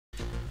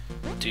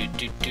Hi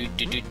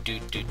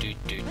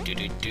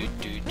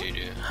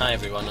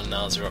everyone on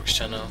Nilesy Rocks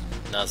channel,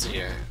 Nilesy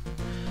here.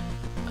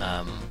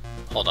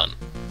 Hold on.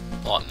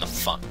 What in the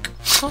fuck?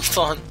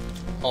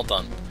 Hold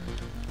on.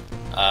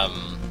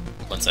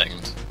 1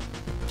 second.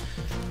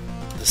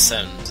 The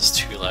sound is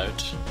too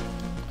loud.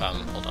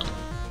 Hold on.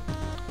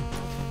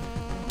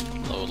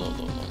 Low.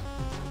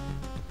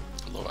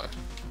 Lower.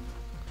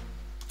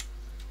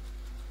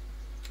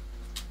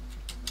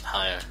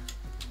 Higher.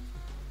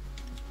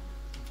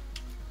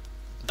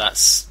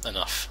 That's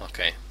enough.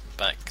 Okay,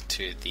 back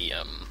to the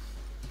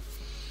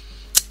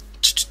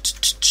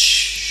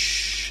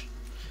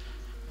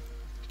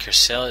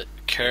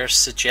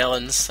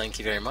Cursigellans. Thank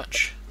you very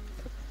much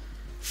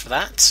for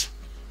that.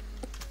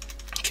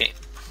 Okay.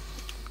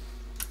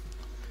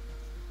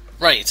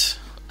 Right.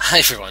 Hi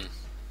everyone.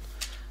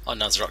 On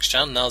Nilesy Rocks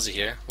channel, Nilesy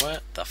here.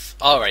 What the f...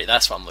 Alright,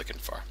 that's what I'm looking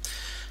for.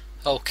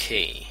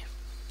 Okay.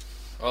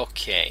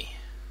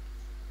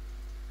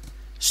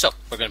 So,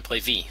 we're going to play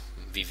V.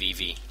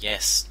 V.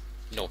 Yes.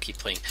 No, keep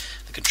playing.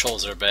 The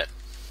controls are a bit...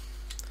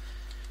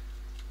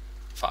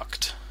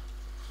 fucked.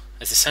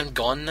 Is the sound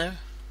gone now?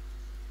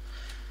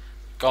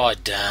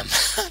 God damn.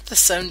 The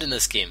sound in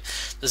this game.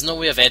 There's no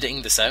way of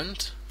editing the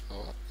sound?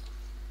 Oh.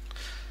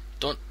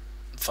 Don't...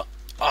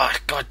 Oh,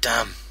 god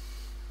damn.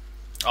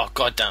 Oh,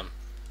 god damn.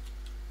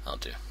 I'll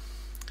do.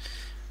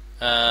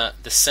 The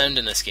sound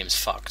in this game's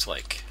fucked,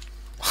 like...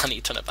 I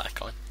need to turn it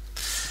back on.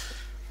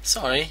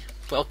 Sorry.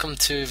 Welcome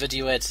to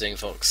video editing,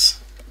 folks.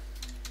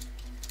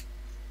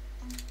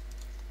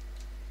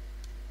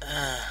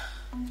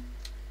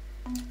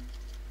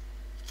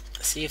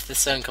 Let's see if the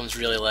sound comes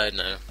really loud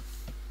now.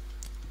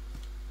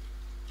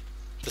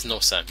 There's no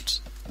sound.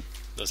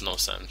 There's no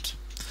sound.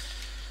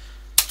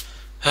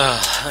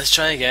 Let's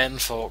try again,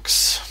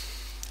 folks.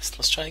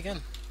 Let's try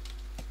again.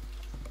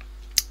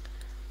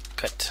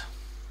 Quit.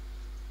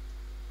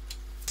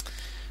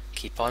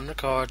 Keep on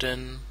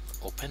recording.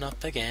 Open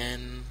up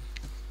again.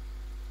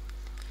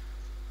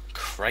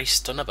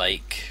 Christ on a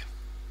bike.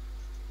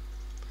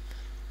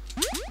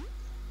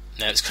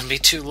 Now it's gonna be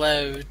too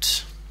loud.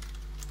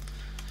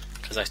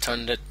 Because I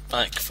turned it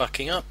back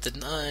fucking up,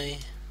 didn't I?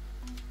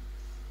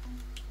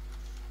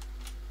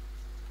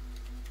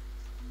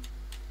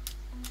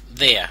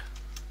 There.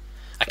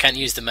 I can't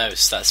use the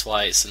mouse, that's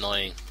why it's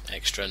annoying.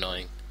 Extra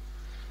annoying.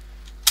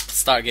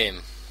 Start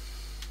game.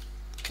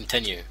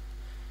 Continue.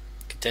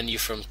 Continue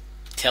from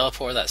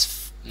teleport,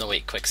 that's... no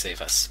wait, quick save,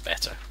 that's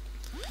better.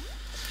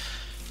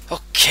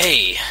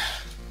 Okay.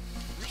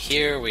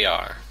 Here we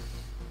are.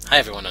 Hi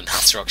everyone on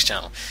Nilesy Rocks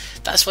channel.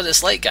 That's what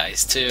it's like,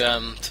 guys,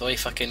 to play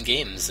fucking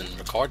games and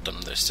record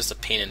them. There's just a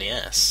pain in the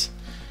ass.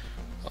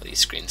 What are these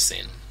screens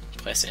saying?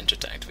 Press enter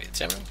to activate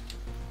the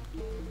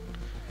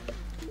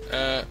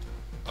terminal.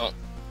 Oh.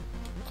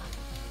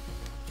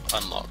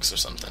 Unlocks or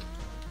something.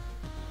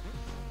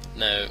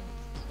 Now,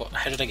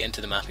 how did I get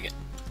into the map again?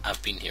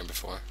 I've been here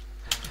before.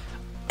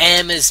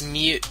 M is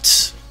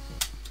mute.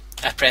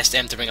 I pressed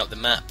M to bring up the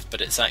map,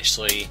 but it's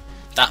actually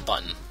that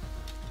button.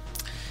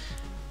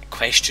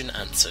 Question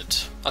answered.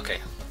 Okay.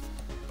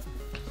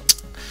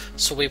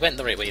 So we went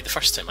the right way the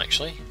first time,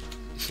 actually.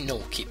 No,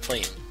 keep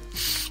playing.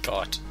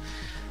 God.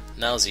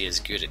 Nilesy is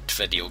good at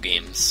video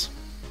games.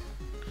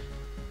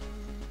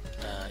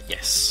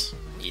 Yes.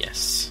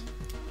 Yes.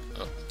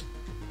 Oh.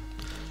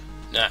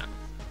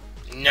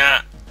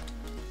 Nah.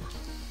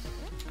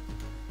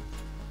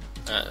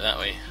 That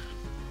way.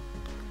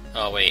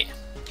 Oh wait.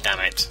 Damn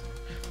it.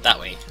 That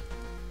way.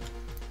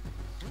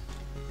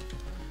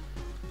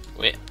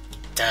 Wait.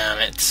 Damn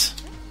it.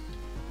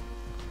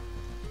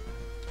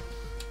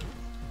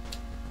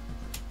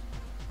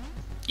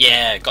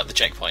 Yeah, got the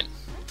checkpoint.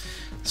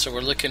 So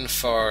we're looking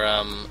for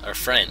our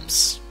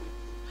friends.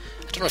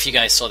 I don't know if you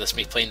guys saw this,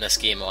 me playing this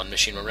game on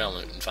Machine Realm,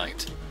 in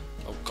fact.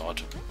 Oh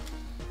god.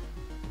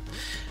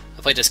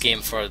 I played this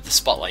game for the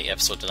Spotlight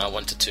episode and I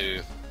wanted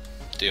to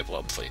do a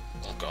little play...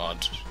 oh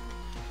god.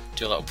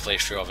 Do a little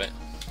playthrough of it.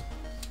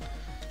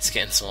 It's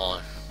getting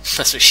smaller.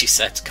 That's what she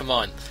said. Come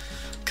on.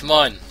 Come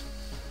on.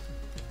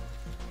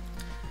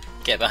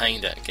 Get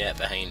behind it. Get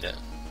behind it.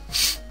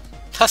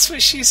 That's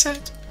what she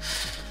said.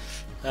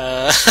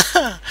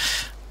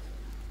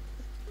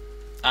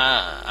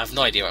 I've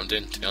no idea what I'm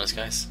doing, to be honest,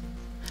 guys.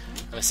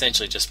 I'm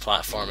essentially just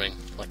platforming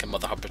like a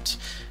mother hubbard.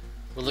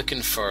 We're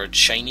looking for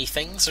shiny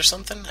things or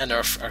something, and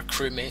our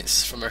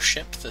crewmates from our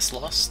ship that's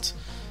lost.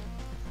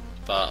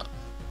 But...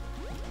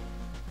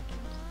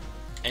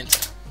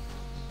 enter.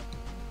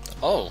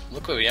 Oh,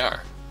 look where we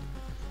are.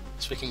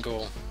 So we can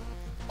go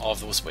all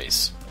those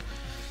ways.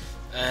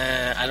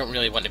 I don't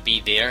really want to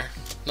be there.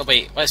 No,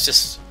 wait,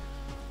 let's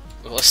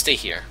stay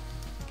here.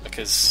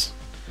 Because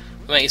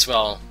we might as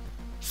well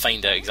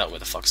find out exactly what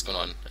the fuck's going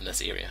on in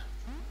this area.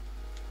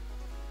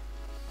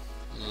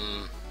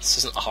 This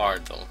isn't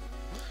hard though.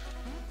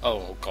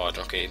 Oh god,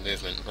 okay,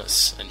 movement,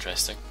 that's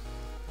interesting.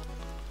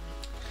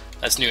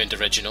 That's new and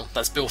original.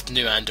 That's both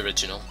new and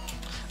original.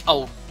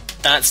 Oh,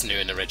 that's new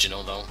and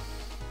original though.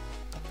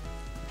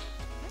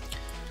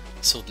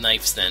 So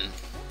knives then.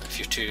 If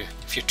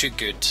you're too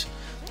good,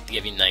 they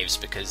give you knives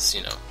because,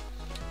 you know,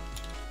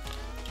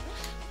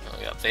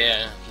 Go up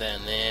there, then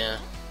there,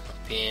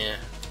 up here.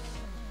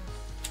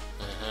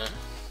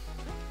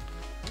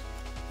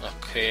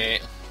 Okay.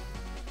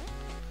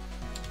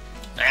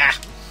 Ah!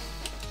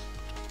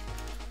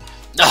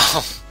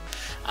 No!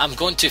 I'm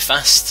going too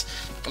fast.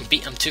 I'm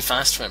too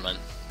fast for it, man.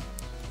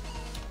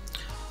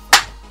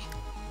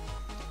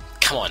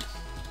 Come on.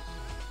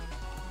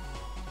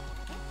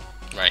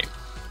 Right.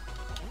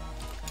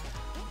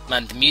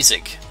 Man, the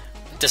music.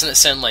 Doesn't it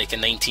sound like a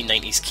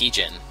 1990s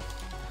keygen?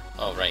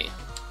 Oh, right.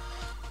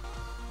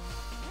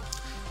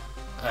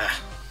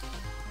 Ah.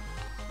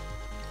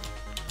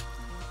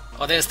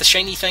 Oh, there's the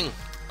shiny thing.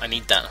 I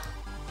need that.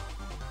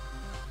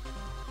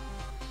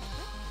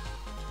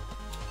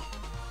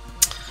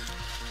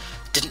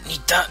 Didn't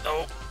need that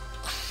though.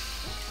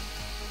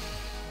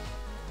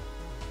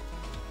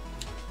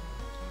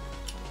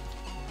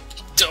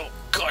 Oh,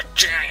 god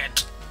dang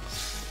it!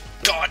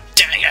 God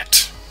dang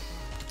it!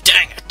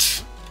 Dang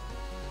it!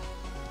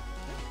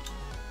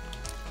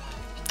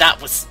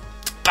 That was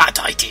a bad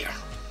idea.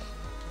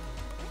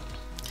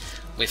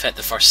 We've hit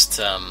the first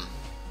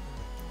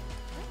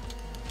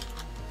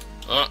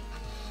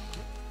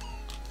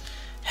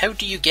How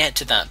do you get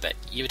to that bit?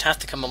 You would have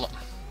to come along.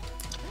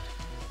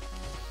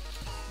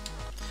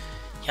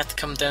 You have to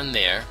come down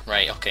there.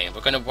 Right, okay,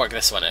 we're going to work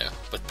this one out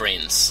with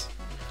brains.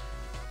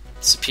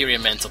 Superior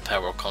mental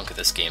power will conquer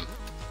this game.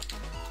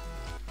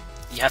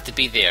 You have to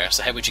be there,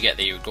 so how would you get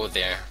there? You would go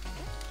there.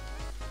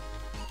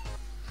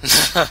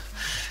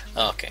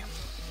 Okay.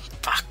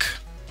 Fuck.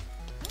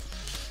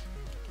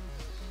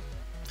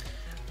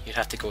 You'd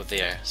have to go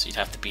there, so you'd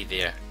have to be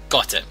there.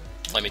 Got it.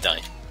 Let me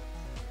die.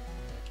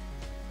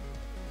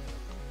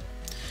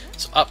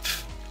 So up,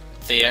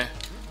 there,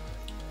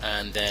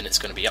 and then it's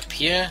going to be up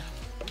here,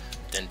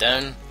 then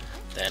down,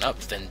 then up,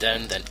 then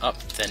down, then up,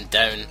 then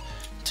down,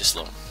 too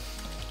slow.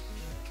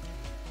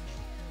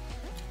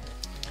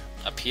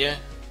 Up here,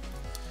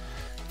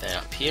 then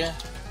up here,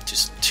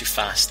 too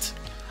fast.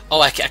 Oh,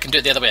 I can do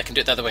it the other way, I can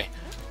do it the other way.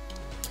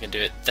 I can do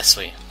it this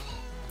way.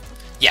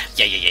 Yeah.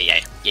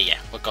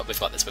 We've got this,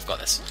 we've got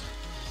this.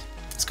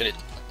 It's gonna...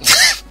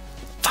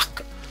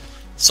 Fuck!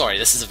 Sorry,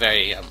 this is a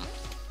very,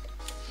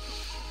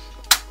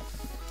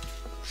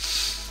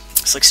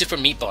 It's like Super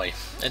Meat Boy,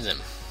 isn't it?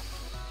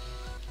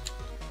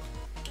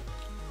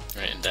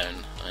 Right, and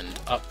down, and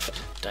up,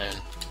 down.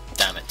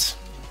 Damn it.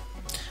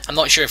 I'm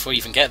not sure if we'll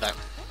even get that.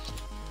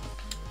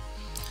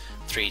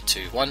 3,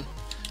 2, 1,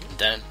 and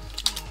down,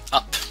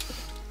 up.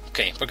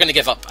 Okay, we're gonna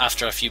give up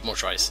after a few more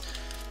tries.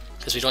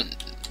 Because we don't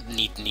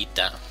need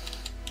that.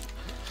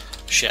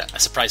 Shit, I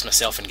surprised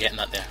myself in getting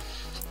that there.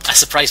 I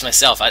surprised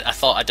myself, I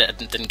thought I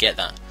didn't get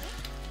that.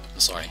 I'm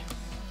sorry.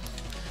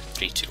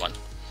 3, 2, 1.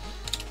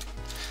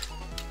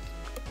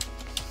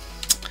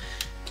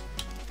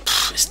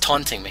 It's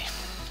taunting me.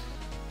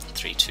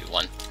 3, 2,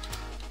 1.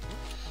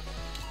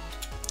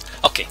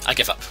 Okay, I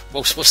give up.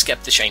 We'll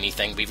skip the shiny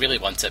thing. We really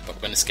want it, but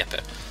we're going to skip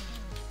it.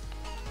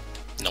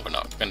 No, we're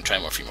not. We're going to try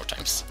a few more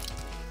times.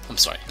 I'm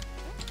sorry.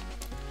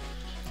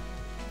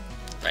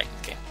 Right,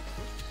 okay.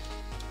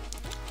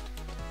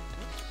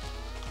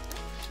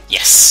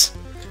 Yes!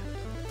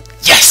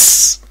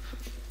 Yes!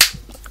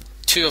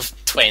 2 of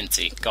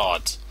 20.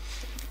 God.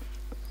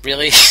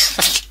 Really?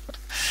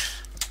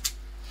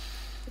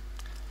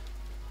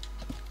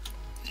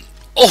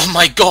 Oh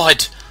my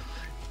god!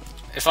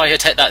 If I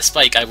had hit that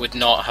spike, I would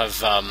not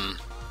have,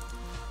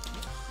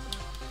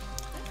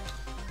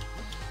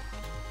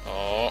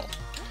 Oh.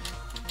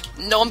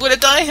 No, I'm gonna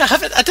die!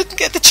 I didn't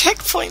get the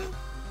checkpoint!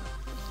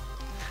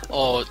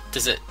 Oh,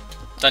 do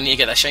I need to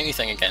get that shiny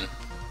thing again?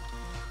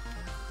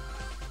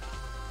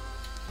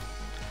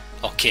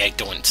 Okay, I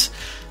don't.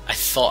 I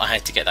thought I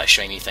had to get that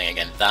shiny thing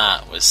again.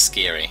 That was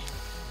scary.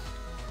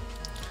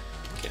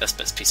 Okay, this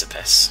bit's a piece of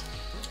piss.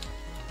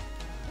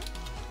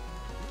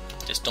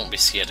 Just don't be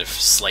scared of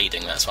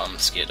sliding, that's what I'm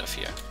scared of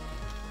here.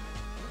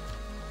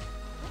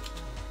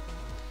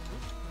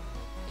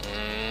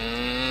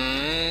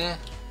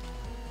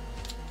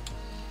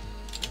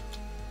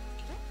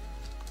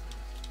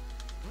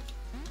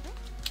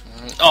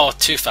 Oh,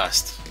 too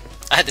fast.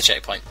 I had the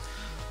checkpoint.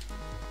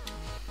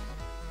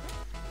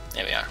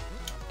 There we are.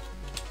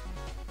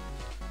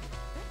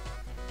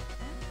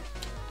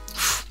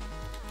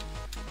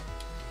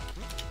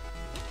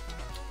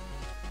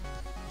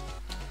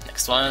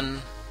 Next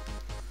one.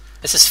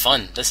 This is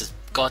fun. This is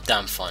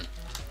goddamn fun.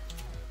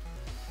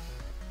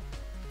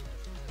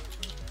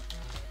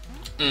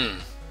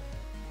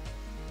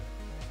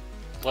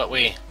 What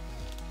way?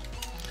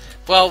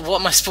 Well,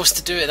 what am I supposed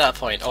to do at that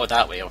point? Oh,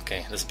 that way,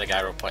 okay. There's a big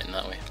arrow pointing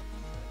that way.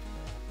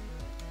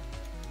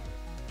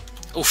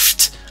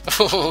 Oofed!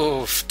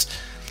 Oofed!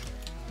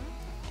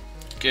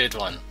 Good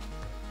one.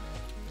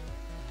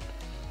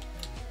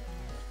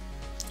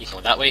 You can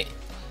go that way.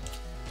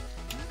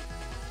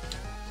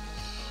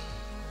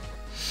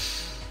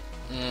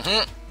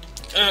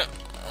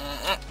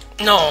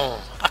 No!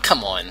 Ah,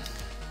 come on.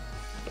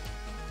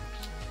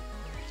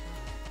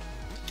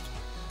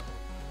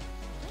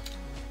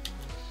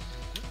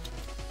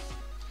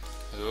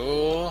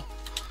 Oh.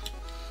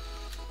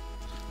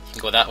 You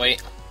can go that way.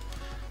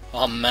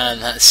 Oh man,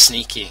 that's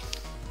sneaky.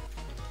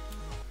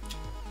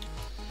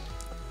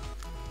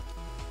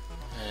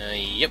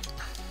 Yep.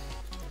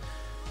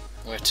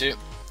 Where to?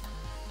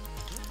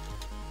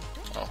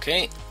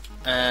 Okay.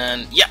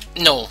 And yeah,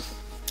 no.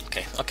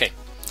 Okay, okay.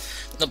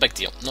 No big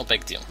deal, no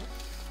big deal.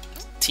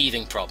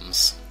 Teething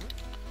problems.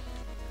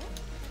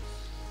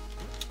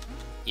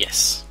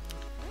 Yes.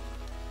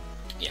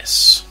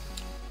 Yes.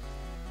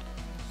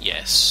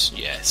 Yes,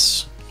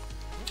 yes.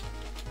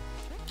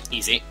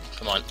 Easy,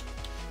 come on.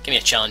 Give me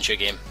a challenge here,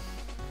 game.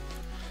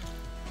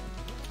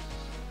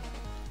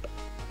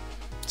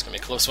 It's gonna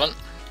be a close one.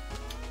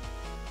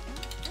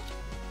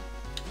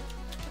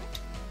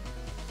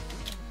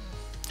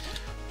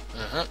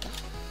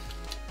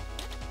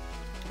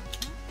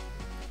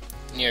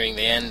 Nearing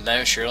the end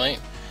now, surely.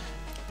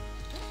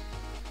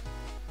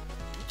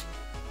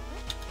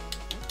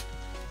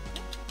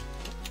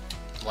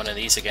 One of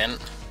these again.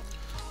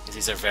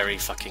 These are very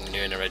fucking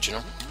new and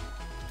original.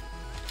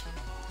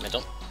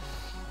 Middle.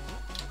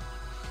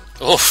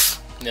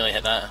 Oof! Nearly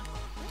hit that.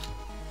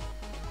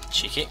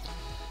 Cheeky.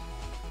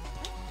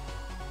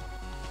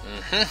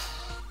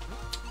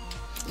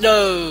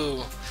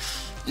 No!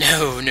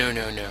 No, no,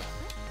 no, no.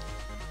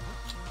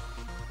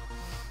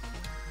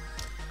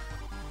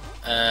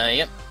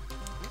 Yep.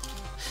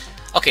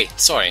 Okay,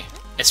 sorry.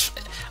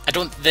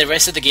 The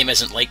rest of the game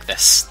isn't like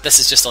this. This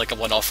is just like a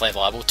one-off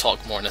level. I will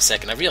talk more in a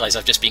second. I realise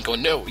I've just been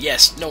going, no,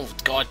 yes, no,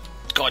 God,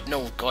 God,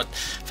 no, God,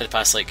 for the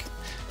past like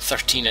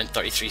 13 and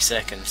 33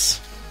 seconds.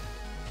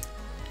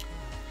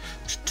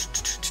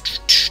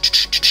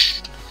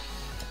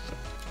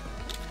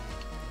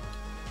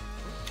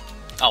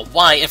 Oh,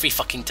 why every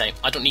fucking time?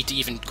 I don't need to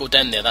even go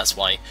down there, that's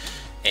why.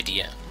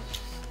 Idiot.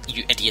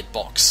 You idiot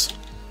box.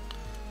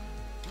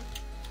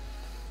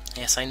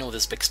 Yes, I know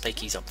there's big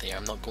spikies up there.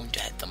 I'm not going to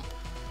hit them.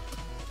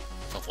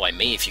 Although I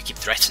may if you keep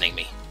threatening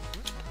me.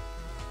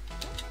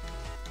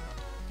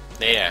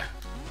 There.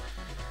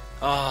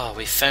 Oh,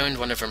 we found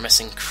one of our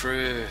missing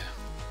crew.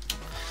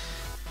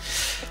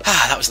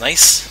 Ah, that was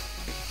nice.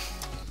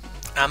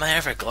 Am I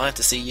ever glad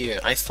to see you?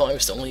 I thought I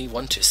was the only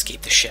one to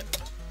escape the ship.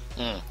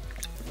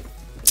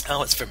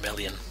 Oh, it's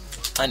Vermilion.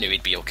 I knew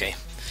he'd be okay.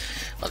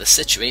 Well, the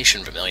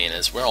situation, Vermilion,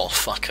 is we're all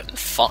fucking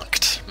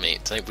fucked,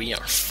 mate. Like, we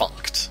are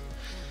fucked.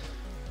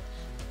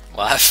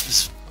 Well,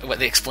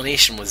 the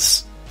explanation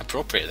was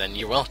appropriate then,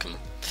 you're welcome.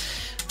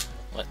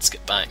 Let's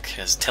get back.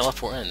 There's a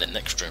teleporter in the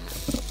next room.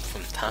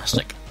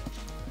 Fantastic.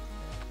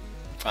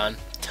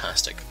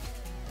 Fantastic.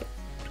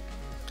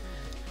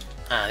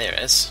 Ah, there it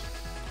is.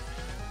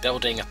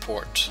 Building a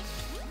port.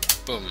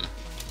 Boom.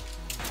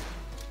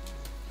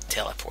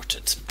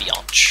 Teleported.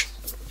 Biatch.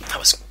 That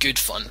was good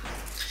fun.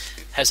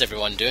 How's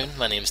everyone doing?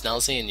 My name's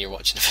Nilesy and you're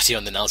watching a video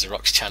on the Nilesy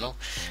Rocks channel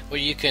where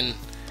you can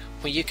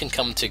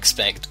come to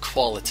expect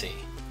quality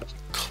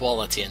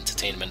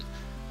entertainment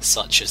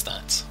such as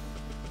that.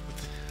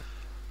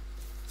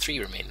 3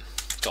 remain.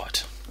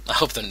 God, I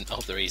hope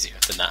they're easier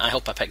than that. I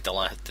hope I picked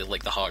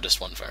the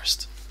hardest one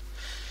first.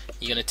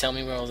 You gonna tell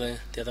me where all the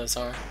others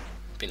are?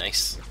 Be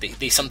nice.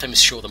 They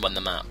sometimes show them on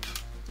the map.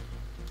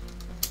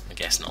 I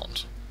guess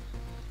not.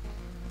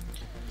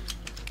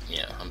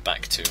 Yeah, I'm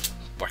back to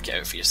work it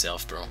out for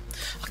yourself, bro.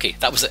 Okay,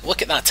 that was it.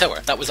 Look at that tower.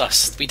 That was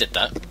us. We did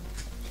that.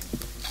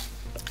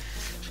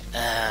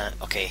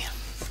 Okay.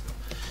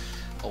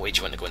 What way do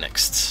you want to go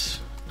next?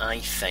 I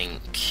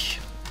think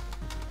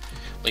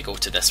we go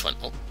to this one.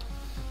 Oh.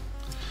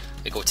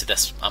 We go to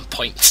this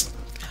point.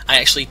 I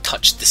actually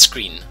touched the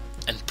screen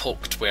and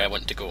poked where I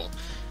want to go,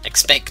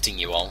 expecting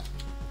you all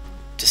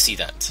to see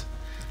that.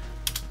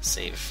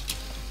 Save.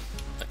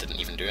 I didn't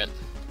even do it.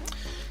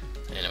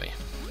 Anyway,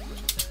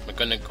 we're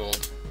going to go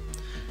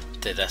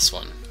to this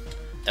one.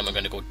 Then we're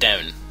going to go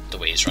down the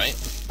ways, right?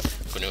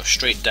 We're going to go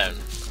straight down,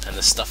 and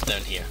there's stuff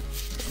down here.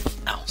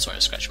 Ow, sorry, I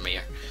scratched my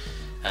ear.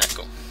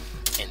 Go.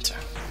 Enter.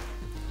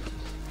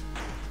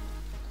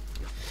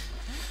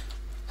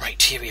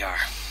 Right, here we are.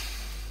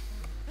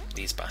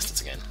 These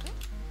bastards again.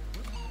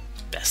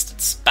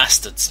 Bastards.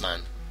 Bastards,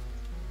 man.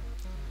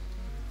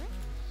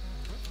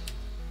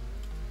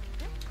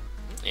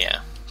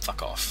 Yeah,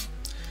 fuck off.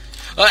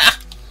 Ah!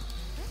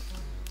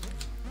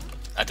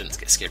 I didn't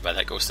get scared by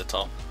that ghost at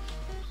all.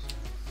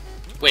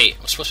 Wait,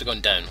 we're supposed to be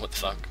going down. What the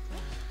fuck?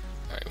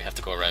 Alright, we have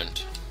to go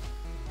around.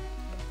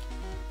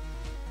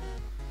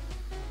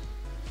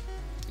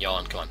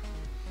 Yawn, come on.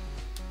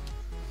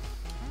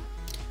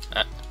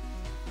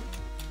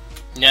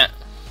 Nah.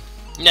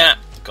 Nah.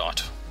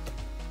 God.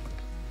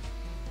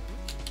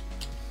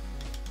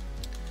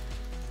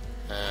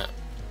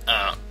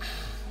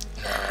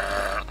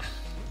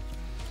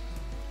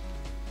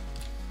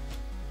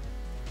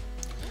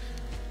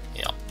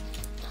 Yeah.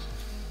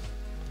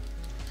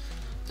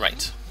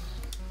 Right.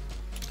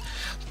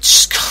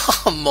 Just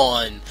come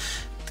on.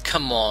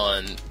 Come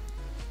on.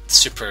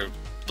 Super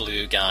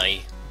blue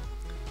guy.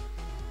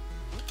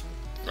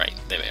 Right,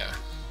 there we are.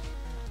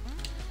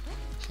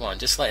 Come on,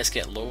 just let us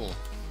get low.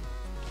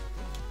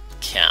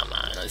 Come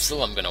on, as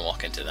though I'm going to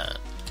walk into that.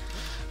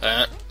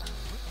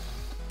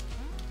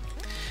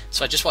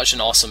 So I just watched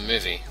an awesome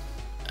movie.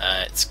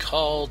 It's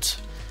called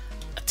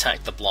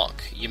attack the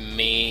block. You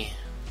may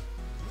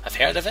have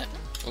heard of it.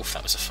 Oof,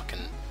 that was a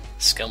fucking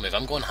skill move.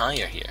 I'm going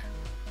higher here.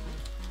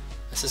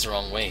 This is the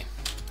wrong way.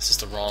 This is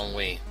the wrong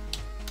way.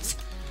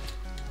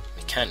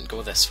 We can't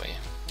go this way.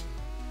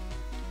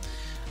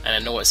 And I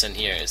know what's in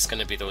here. It's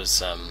going to be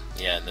those,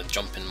 yeah, the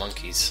jumping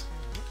monkeys.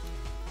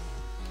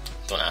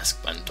 Don't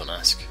ask, man, don't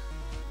ask.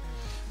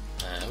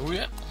 Oh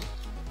yeah.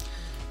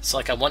 So,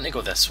 like, I want to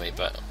go this way,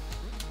 but...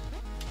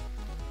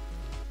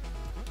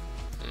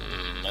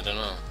 I don't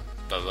know.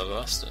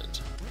 Busted.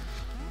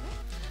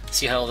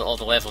 See how all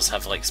the levels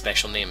have, like,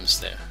 special names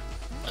there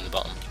on the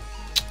bottom?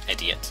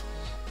 Idiot.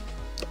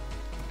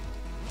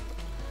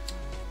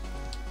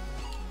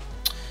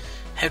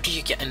 How do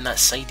you get in that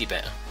sidey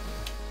bit?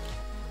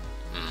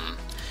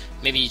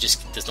 Maybe you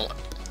just... there's no...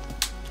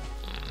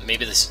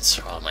 maybe this...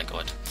 oh my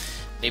god.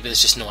 Maybe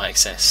there's just no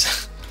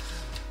access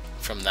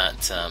from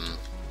that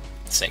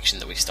section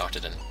that we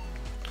started in.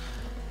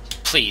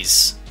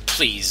 Please,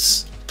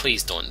 please,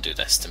 please don't do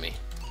this to me.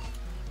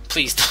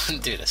 Please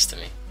don't do this to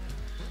me.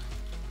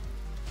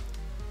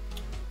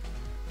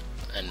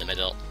 In the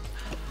middle.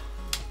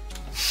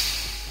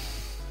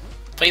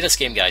 Play this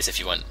game, guys, if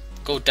you want.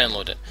 Go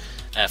download it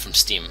from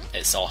Steam.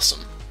 It's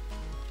awesome.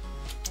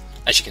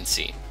 As you can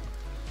see,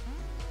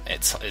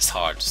 it's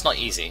hard. It's not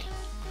easy.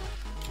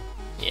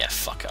 Yeah,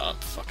 fuck it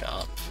up. Fuck it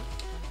up.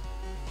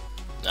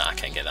 Nah, I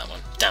can't get that one.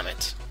 Damn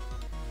it.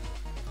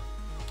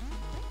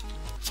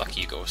 Fuck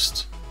you,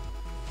 Ghost.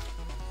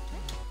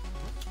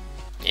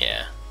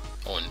 Yeah,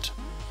 owned.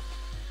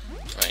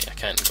 Right, I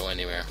can't go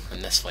anywhere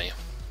in this way.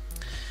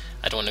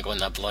 I don't want to go in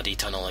that bloody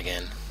tunnel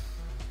again.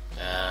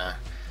 I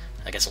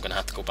guess I'm gonna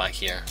have to go back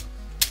here.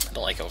 I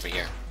don't like it over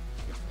here.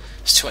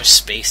 There's too much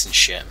space and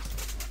shit.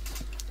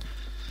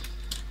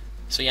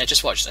 So yeah, I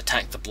just watched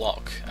Attack the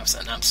Block. That was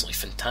an absolutely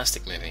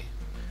fantastic movie.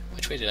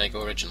 Which way did I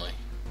go originally?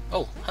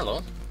 Oh,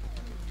 hello.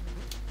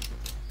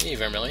 Hey,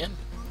 Vermilion.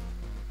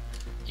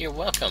 You're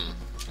welcome.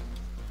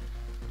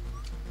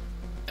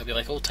 It'll be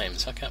like old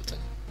times, huh, Captain?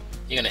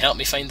 You gonna help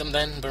me find them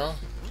then, bro?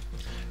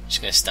 I'm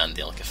just gonna stand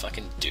there like a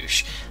fucking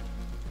douche.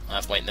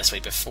 I've went this way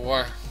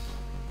before.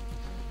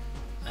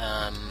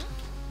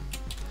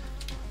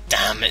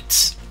 Damn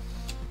it!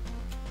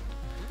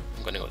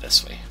 I'm gonna go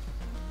this way.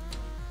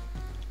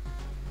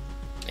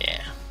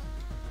 Yeah.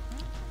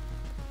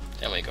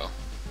 There we go.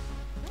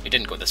 We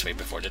didn't go this way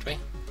before, did we?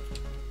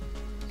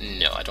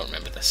 No, I don't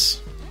remember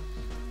this.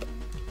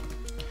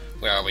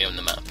 Where are we on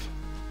the map?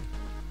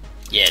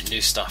 Yeah,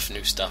 new stuff,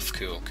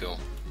 cool, cool.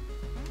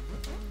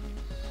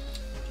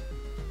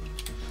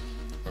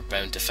 We're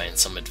bound to find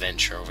some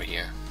adventure over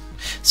here.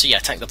 So yeah,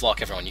 Attack the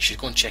Block, everyone. You should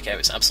go and check it out.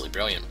 It's absolutely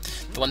brilliant.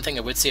 The one thing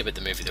I would say about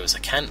the movie, though, is I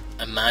can't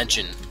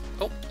imagine...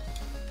 oh!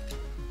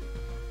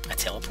 A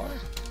teleporter?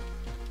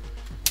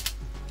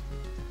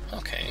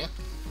 Okay.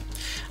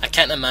 I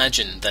can't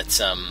imagine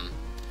that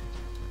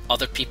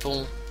other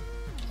people,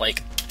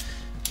 like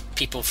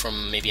people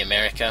from maybe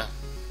America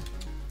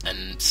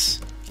and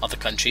other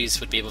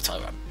countries, would be able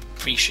to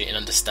appreciate and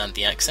understand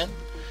the accent.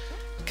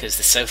 Because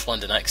the South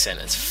London accent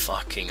is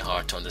fucking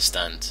hard to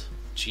understand.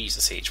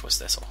 Jesus H, what's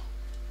this all?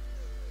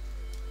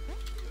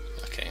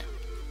 Okay.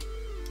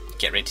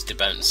 Get ready to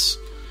bounce.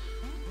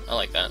 I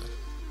like that.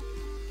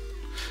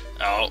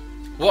 Oh,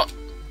 what?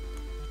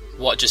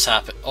 What just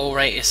happened? Oh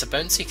right, it's a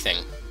bouncy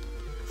thing.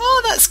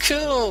 Oh, that's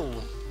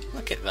cool!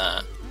 Look at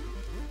that.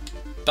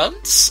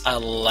 Bounce? I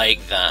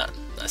like that.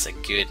 That's a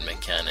good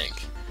mechanic.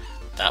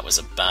 That was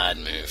a bad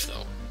move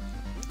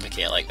though.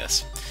 Okay, I like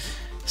this.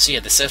 So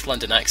yeah, the South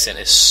London accent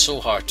is so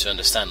hard to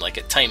understand. Like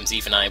at times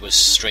even I was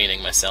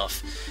straining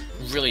myself.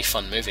 Really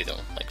fun movie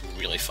though. Like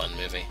really fun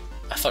movie.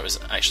 I thought it was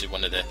actually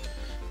one of the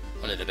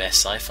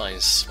best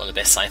sci-fis, one of the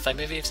best sci-fi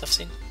movies I've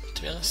seen,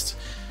 to be honest.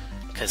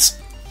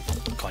 Because,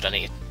 God, I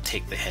need to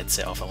take the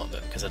headset off a little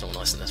bit because I don't want to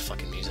listen to this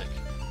fucking music.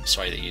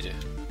 Sorry that you do.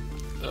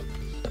 Oh.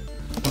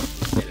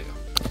 There we go.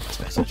 That's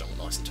better. I don't want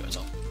to listen to it at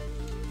all.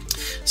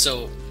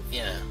 So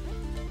yeah,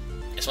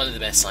 it's one of the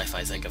best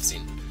sci-fis I think I've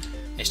seen.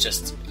 It's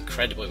just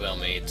incredibly well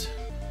made.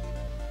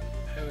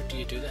 How do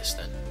you do this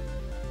then?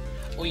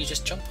 Oh, you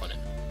just jump on it.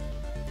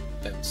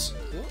 Bounce.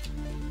 What?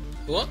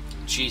 What?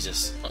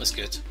 Jesus, that was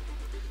good.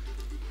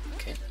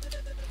 Okay.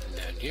 And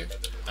down here.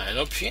 And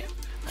up here.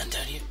 And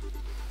down here.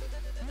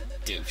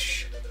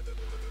 Douche.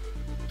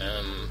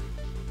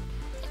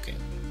 Okay.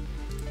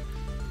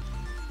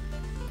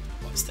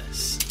 What's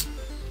this?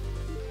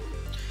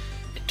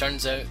 It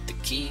turns out the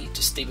key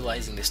to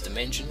stabilizing this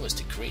dimension was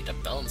to create a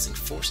balancing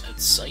force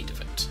outside of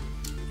it.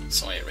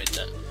 Sorry I read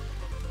that.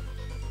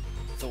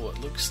 Though it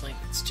looks like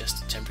it's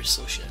just a temporary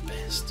solution at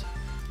best.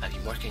 I've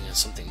been working on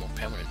something more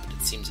permanent, but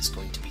it seems it's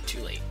going to be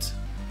too late.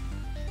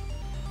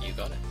 You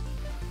got it.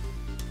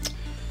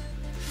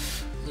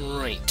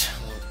 Right,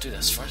 we'll do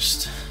this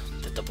first.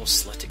 The double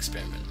slit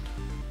experiment.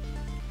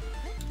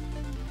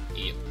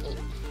 Yep.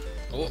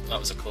 Oh, that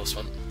was a close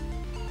one.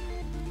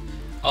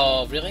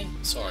 Oh, really?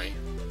 Sorry.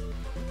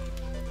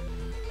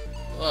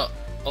 Well,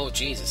 oh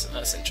Jesus,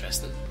 that's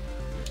interesting.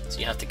 So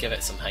you have to give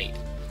it some height.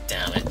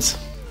 Damn it.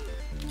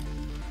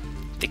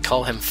 They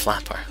call him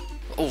Flapper.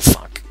 Oh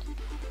fuck.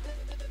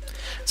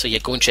 So yeah,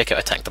 go and check out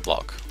Attack the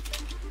Block.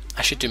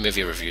 I should do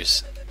movie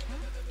reviews.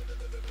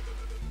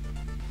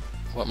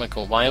 What am I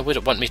going? Why would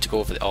it want me to go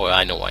over there? Oh,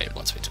 I know why it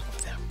wants me to go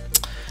over there.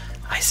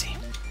 I see.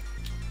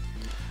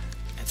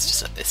 It's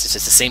just the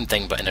same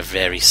thing, but in a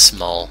very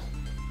small,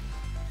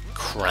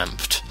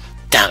 cramped.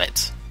 Damn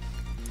it!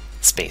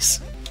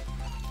 Space.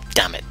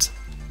 Damn it!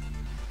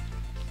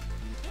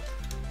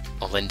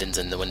 Oh, Lyndon's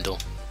in the window.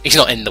 He's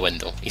not in the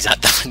window. He's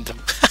at the window.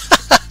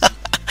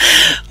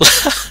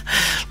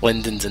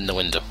 Lyndon's in the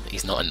window.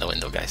 He's not in the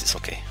window, guys. It's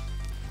okay.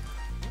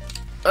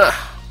 We'll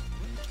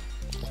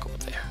go over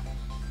there.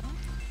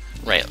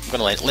 Right, I'm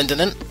gonna let Lyndon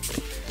in.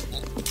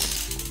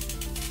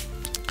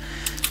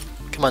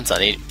 Come on,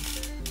 Sonny.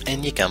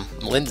 In you come.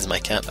 Lyndon's my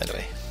cat, by the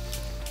way.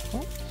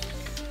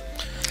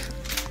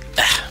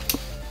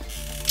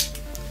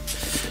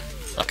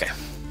 Okay.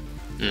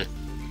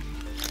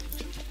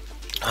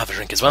 I'll have a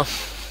drink as well.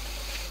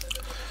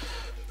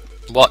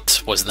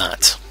 What was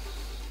that?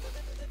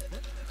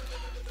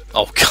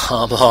 Oh,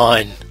 come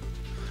on!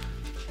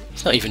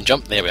 It's not even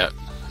jumped. There we are.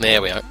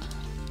 There we are.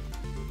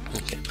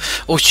 Okay.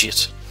 Oh,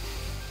 shit!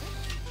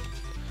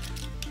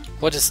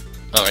 What is...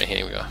 Alright,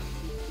 here we go.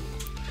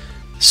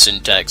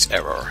 Syntax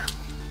error.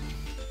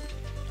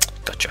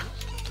 Gotcha.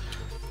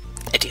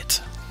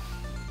 Idiot.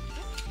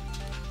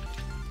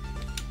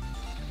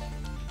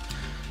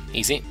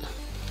 Easy.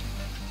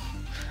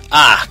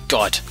 Ah,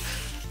 God.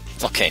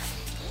 Okay.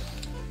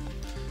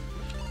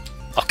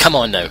 Oh, come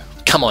on now.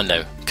 Come on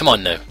now. Come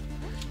on now.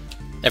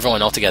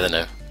 Everyone all together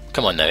now.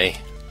 Come on now, eh?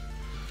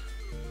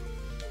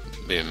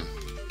 Boom.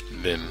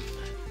 Boom.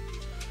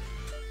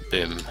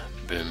 Boom.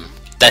 Boom.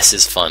 This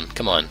is fun.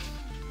 Come on.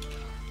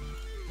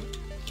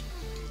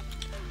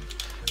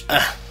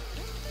 Ah.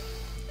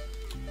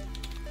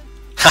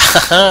 Ha ha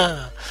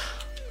ha!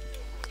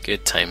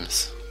 Good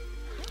times.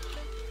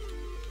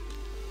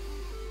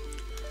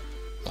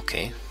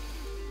 Okay.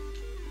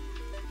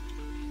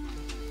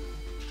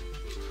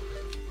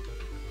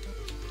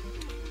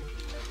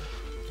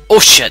 Oh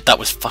shit, that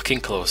was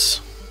fucking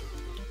close.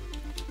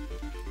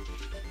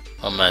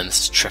 Oh man,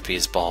 this is trippy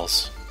as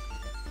balls.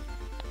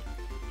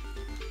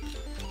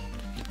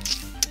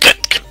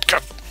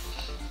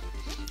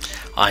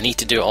 I need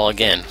to do it all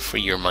again.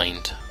 Free your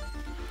mind.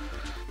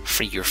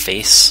 Free your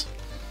face.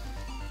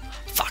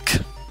 Fuck.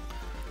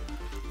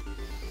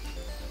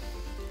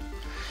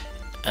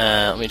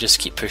 Let me just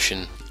keep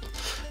pushing.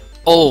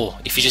 Oh,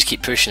 if you just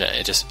keep pushing it,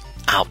 it just...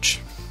 Ouch.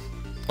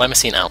 Why am I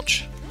saying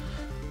ouch?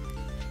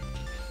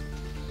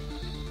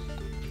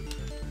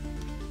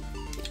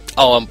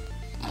 Oh,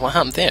 what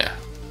happened there?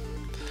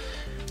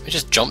 We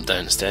just jumped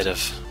down instead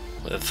of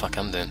what the fuck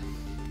I'm doing.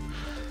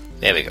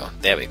 There we go,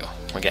 there we go.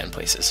 We're getting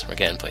places, we're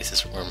getting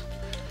places. We're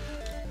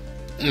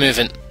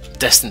moving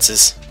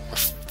distances. We're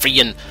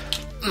freeing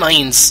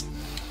minds.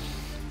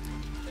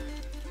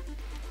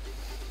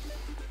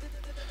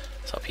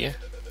 It's up here.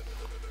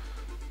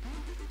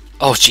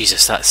 Oh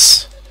Jesus,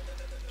 that's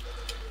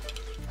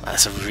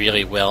a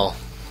really well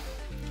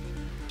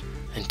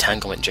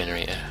entanglement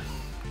generator.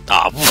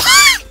 Ah.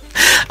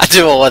 I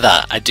do all of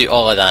that. I do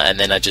all of that, and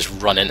then I just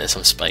run into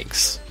some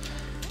spikes.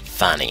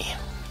 Fanny.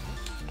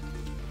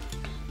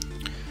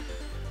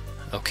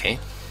 Okay.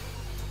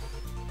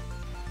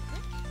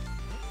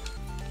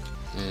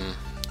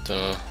 Don't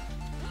know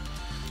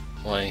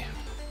why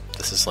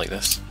this is like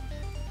this.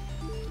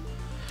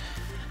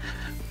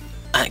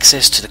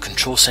 Access to the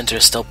control center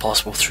is still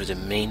possible through the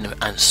main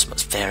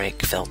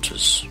atmospheric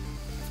filters.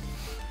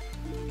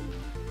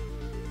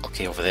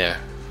 Okay, over there.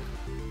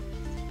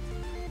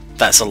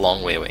 That's a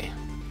long way away.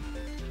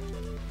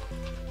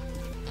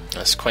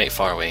 That's quite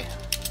far away.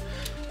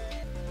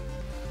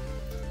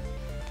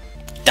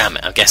 Damn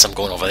it, I guess I'm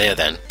going over there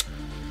then.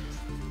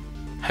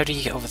 How do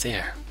you get over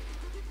there?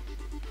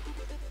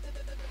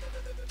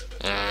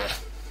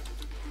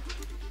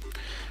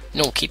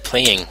 No, keep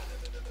playing.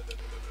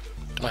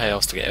 Don't know how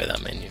else to get out of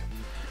that menu.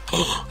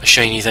 Oh, a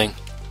shiny thing.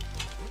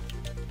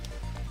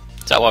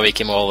 Is that why we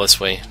came all this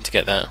way to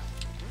get that?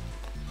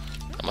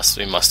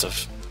 We must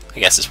have. I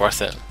guess it's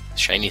worth it.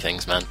 Shiny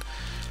things, man.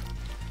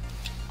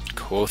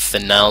 Quoth the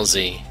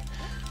Nilesy.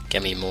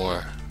 Give me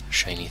more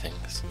shiny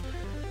things.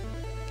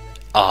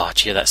 Ah,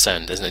 do you hear that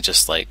sound? Isn't it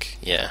just like,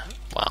 yeah,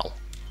 wow.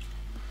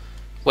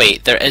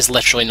 Wait, there is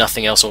literally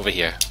nothing else over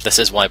here. This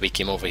is why we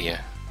came over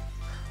here.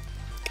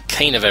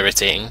 Kind of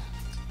irritating.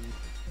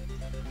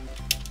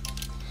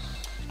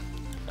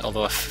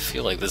 Although I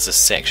feel like there's a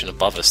section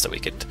above us that we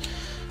could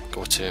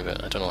go to,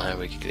 but I don't know how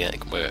we could get,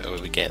 where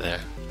we get there.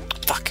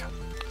 Fuck.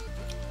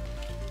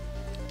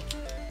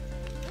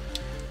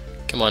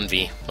 Come on,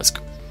 V. Let's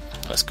go.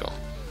 Let's go.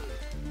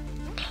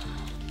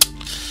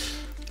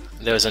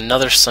 There was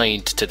another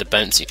side to the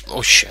bouncy...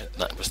 Oh shit,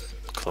 that was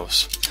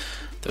close.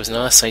 There was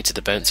another side to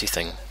the bouncy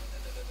thing.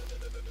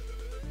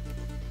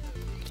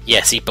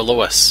 Yeah, see,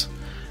 below us.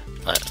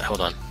 Hold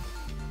on.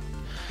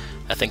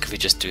 I think if we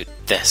just do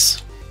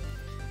this.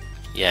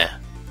 Yeah.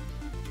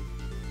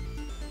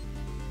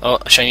 Oh,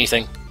 a shiny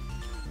thing.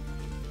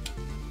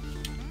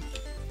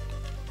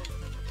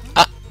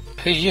 Ah!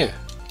 Who are you?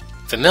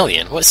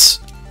 Vermilion? What's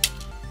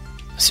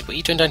See, what are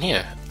you doing down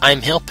here?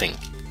 I'm helping.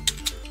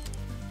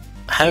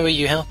 How are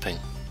you helping?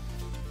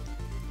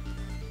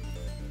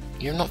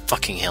 You're not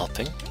fucking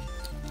helping.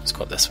 Let's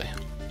go up this way.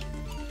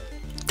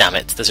 Damn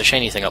it, there's a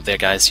shiny thing up there,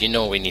 guys. You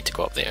know we need to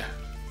go up there.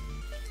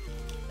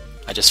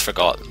 I just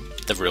forgot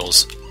the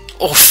rules.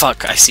 Oh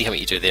fuck, I see how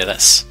you do there.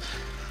 That's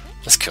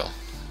cool.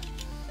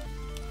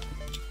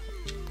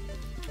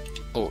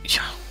 Oh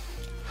yeah.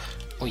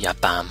 Oh yeah,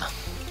 bam.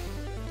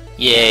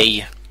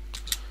 Yay!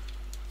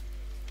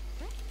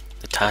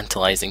 The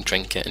tantalizing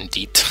trinket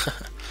indeed.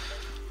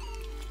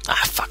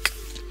 Ah, fuck.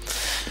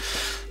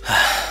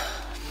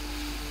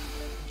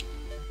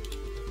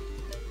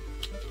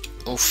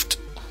 Oofed.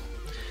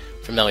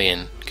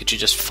 Vermilion, could you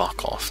just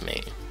fuck off,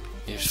 mate?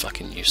 You're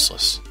fucking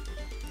useless.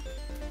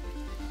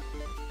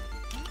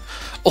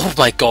 Oh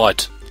my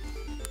god!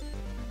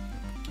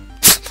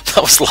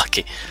 That was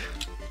lucky.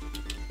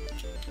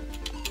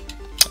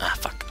 Ah,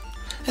 fuck.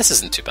 This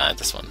isn't too bad,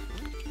 this one.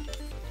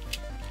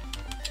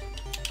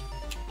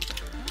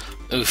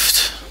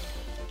 Oofed.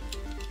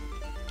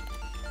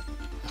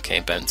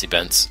 Okay, bouncy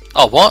bounce.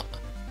 Oh, what?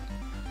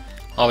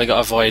 Oh, we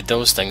gotta avoid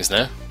those things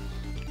now.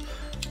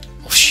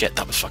 Oh shit,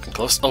 that was fucking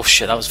close. Oh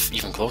shit, that was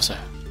even closer.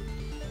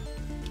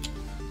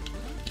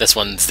 This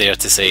one's there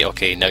to say,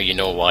 okay, now you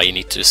know why you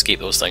need to escape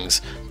those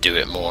things. Do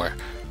it more.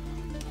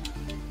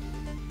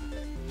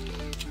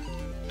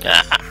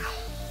 Ah.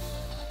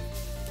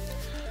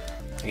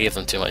 I gave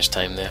them too much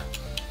time there.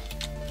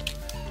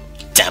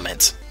 Damn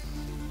it.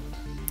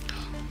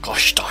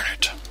 Gosh darn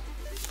it.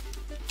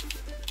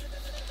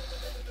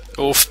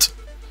 Oofed.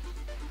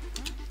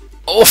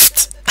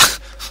 Oofed!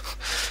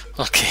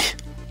 Okay.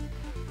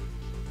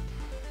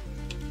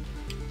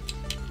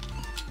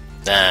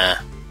 Nah.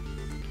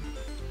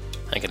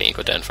 I'm gonna need to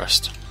go down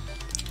first.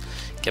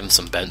 Give him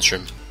some bounce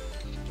room.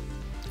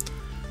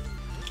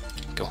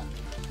 Go.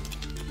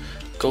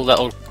 Go,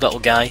 little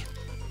guy.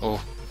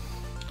 Oh.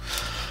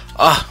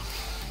 Ah!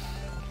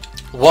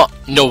 What?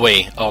 No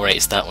way. Alright,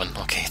 it's that one.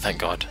 Okay, thank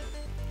God.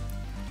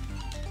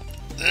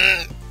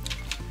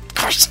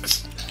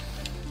 Curses.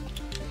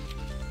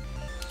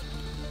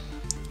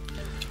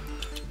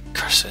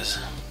 Curses.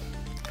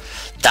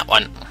 That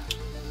one.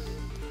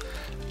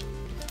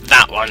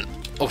 That one.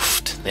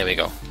 Oofed. There we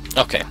go.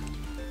 Okay.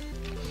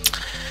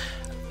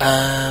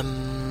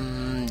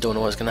 Don't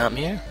know what's gonna happen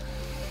here.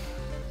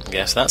 I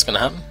guess that's gonna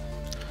happen.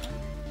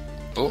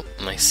 Oh,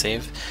 nice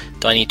save.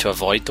 Do I need to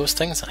avoid those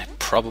things? I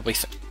probably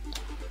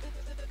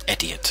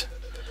idiot.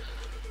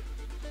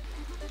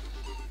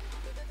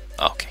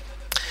 Okay.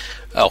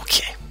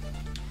 Okay.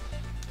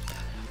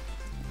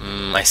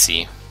 I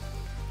see.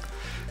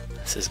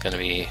 This is gonna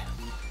be...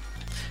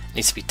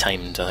 needs to be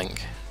timed, I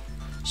think.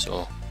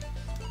 So...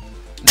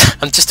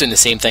 I'm just doing the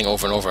same thing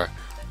over and over.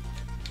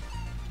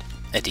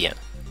 Idiot.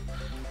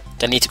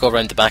 Do I need to go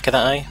around the back of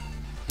that eye?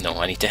 No,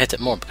 I need to hit it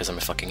more because I'm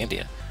a fucking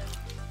idiot.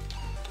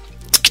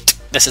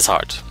 This is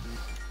hard.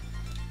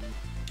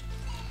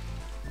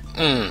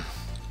 I'm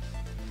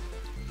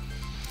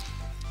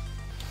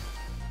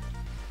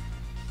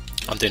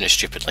doing it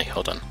stupidly,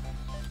 hold on.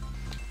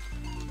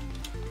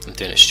 I'm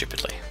doing it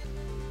stupidly.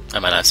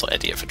 I'm an absolute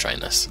idiot for trying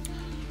this.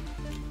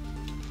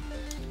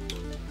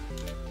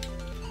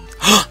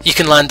 You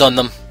can land on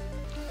them!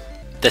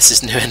 This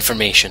is new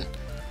information.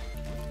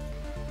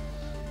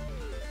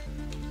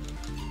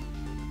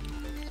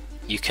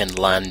 You can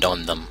land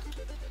on them.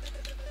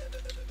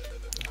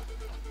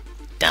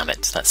 Damn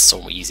it, that's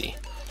so easy.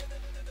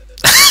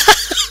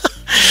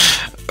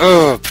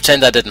 Oh,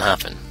 pretend that didn't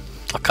happen.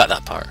 I'll cut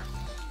that part.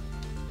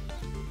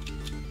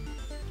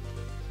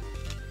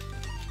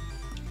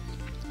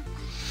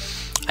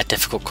 A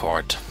difficult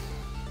chord.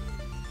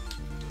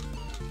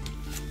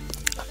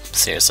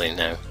 Seriously,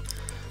 now.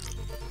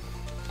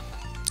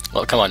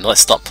 Well, come on,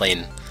 let's stop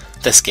playing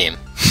this game.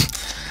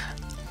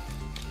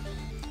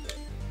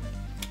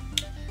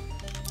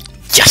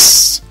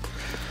 Yes!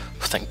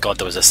 Thank God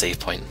there was a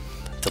save point.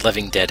 The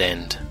living dead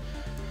end.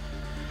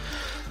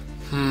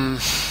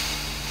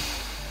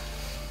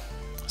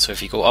 So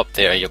if you go up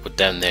there, you go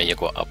down there, you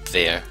go up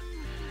there.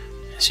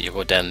 So you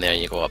go down there,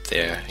 you go up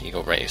there, you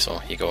go right,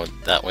 so you go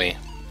that way.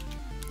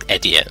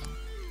 Idiot.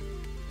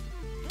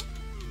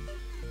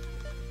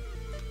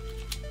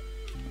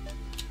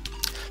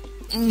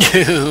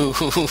 No!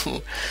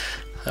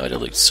 That would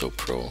have looked so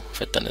pro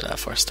if I'd done it that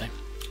first time.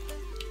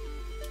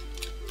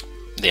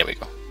 There we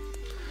go.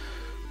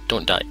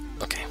 Don't die.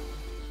 Okay.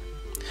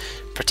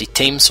 Pretty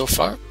tame so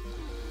far.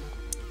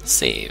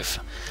 Save.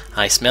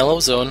 I smell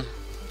ozone.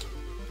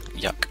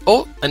 Yuck.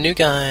 Oh, a new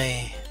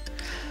guy.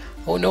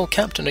 Oh no,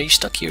 Captain, are you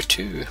stuck here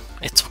too?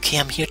 It's okay,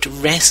 I'm here to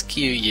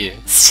rescue you,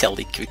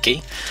 silly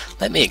cookie.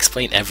 Let me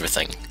explain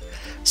everything.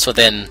 So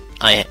then,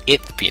 I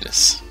ate the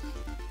penis.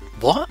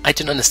 What? I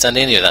didn't understand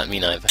any of that, me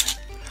neither.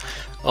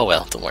 Oh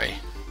well, don't worry.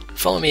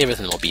 Follow me,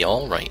 everything will be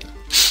alright.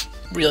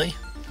 Really?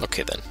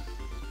 Okay then.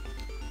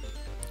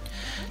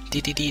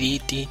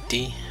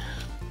 Dee.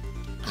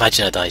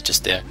 Imagine I died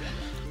just there.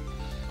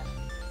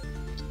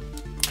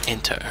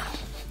 Enter.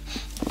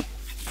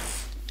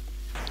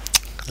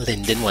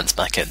 Lyndon wants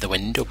back out the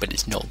window, but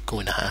it's not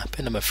going to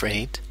happen, I'm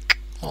afraid.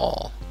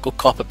 Oh, go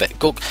cop a bit.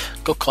 Go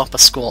cop a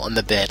squat on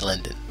the bed,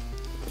 Lyndon.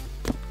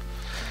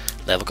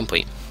 Level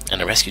complete.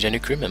 And I rescued a new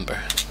crew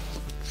member.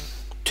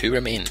 2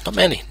 remain.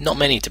 Not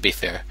many to be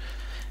fair.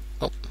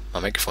 Oh, my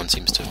microphone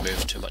seems to have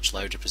moved to a much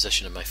louder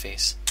position in my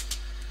face.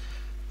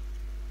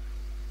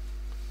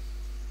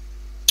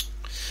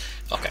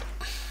 Okay.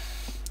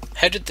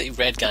 How did the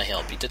red guy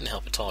help? He didn't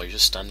help at all, he was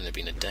just standing there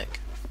being a dick.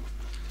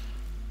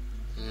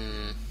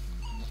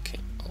 Okay.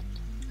 Oh.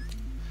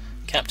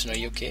 Captain, are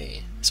you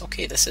okay? It's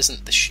okay, this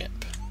isn't the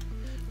ship.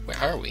 Where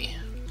are we?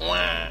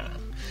 Wow.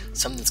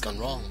 Something's gone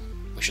wrong.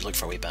 We should look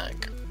for our way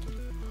back.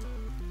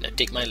 Now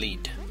take my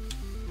lead.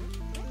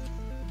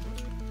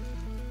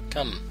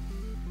 Come.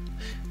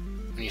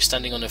 When you're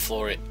standing on the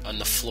floor,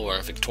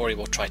 Victoria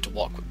will try to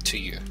walk to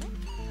you.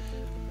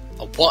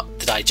 Oh, what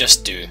did I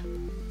just do?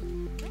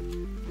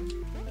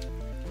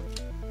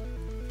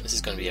 This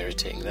is going to be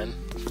irritating then.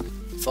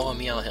 Follow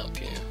me, I'll help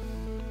you.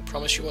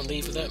 Promise you won't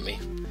leave without me?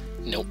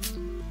 Nope.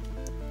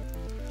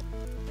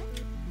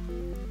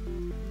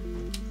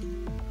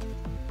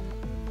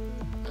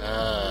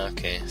 Ah,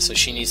 okay. So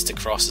she needs to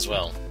cross as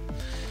well.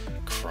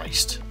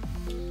 Christ.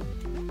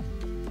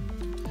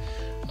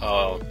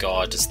 Oh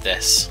god, it's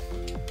this.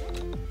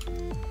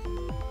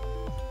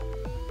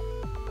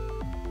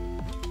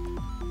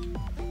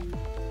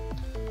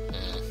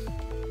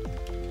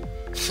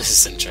 This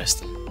is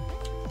interesting.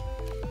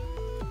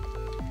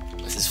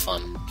 This is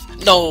fun.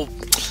 No!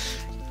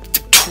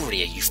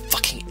 Victoria, you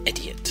fucking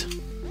idiot.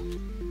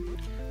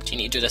 Do you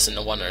need to do this in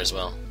the oneer as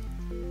well?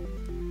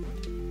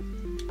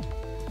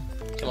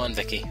 Come on,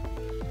 Vicky.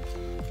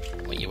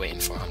 What are you waiting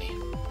for, honey?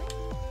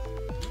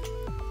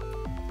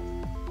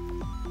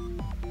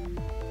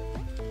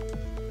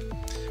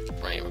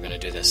 Right, we're gonna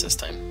do this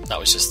time. That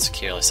was just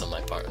careless on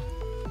my part.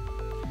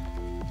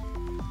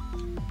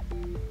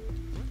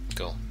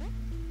 Go.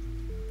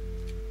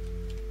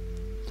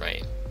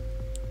 Right.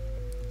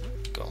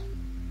 Go.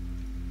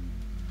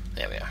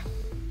 There we are.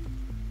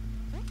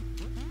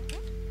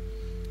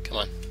 Come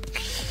on.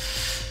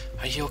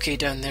 Are you okay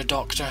down there,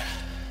 Doctor?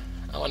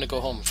 I want to go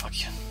home, fuck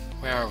you.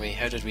 Where are we?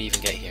 How did we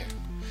even get here?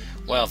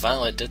 Well,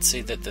 Violet did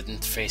say that the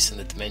interface in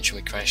the dimension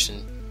we crashed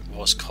in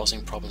was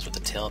causing problems with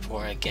the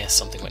teleport. I guess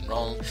something went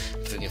wrong.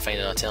 If we can find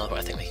another teleport,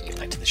 I think we can get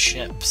back to the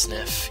ship.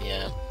 Sniff,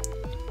 yeah.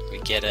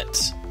 We get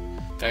it.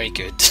 Very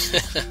good.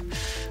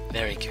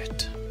 Very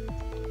good.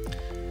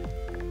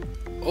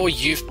 Oh,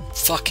 you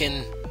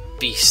fucking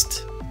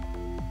beast.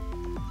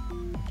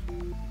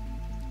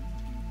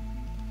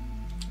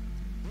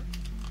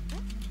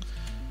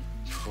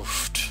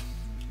 Oofed.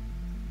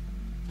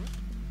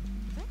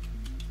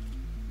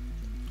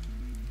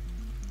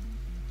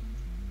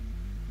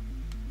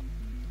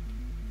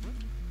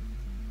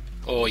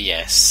 Oh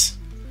yes.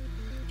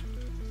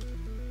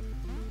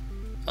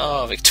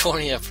 Oh,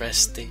 Victoria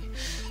pressed the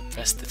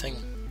thing.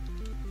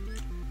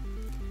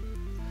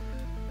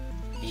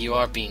 You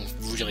are being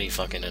really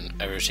fucking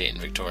irritating,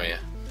 Victoria.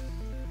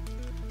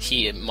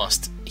 He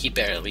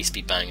better at least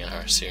be banging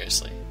her,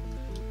 seriously.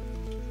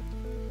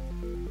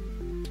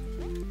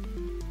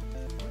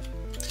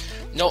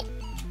 No!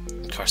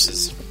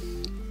 Curses.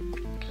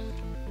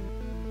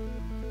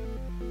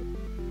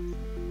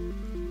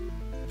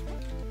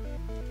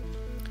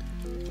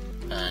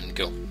 And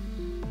go.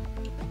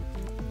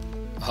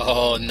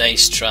 Oh,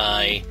 nice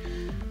try.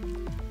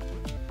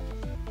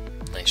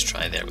 Nice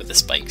try there with the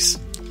spikes.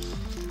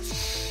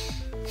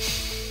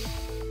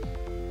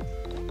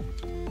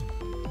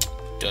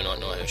 Do not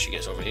know how she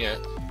gets over here.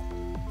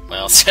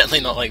 Well, certainly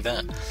not like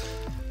that.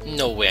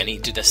 No way, I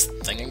need to do this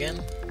thing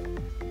again.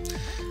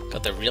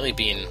 God, they're really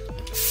being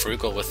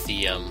frugal with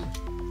the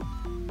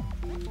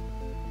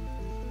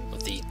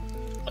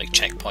like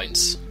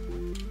checkpoints.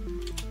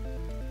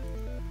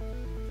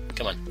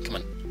 Come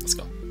on, let's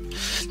go.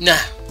 Nah,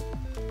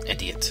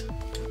 idiot.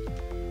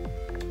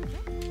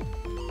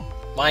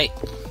 Why?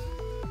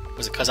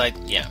 Was it because I?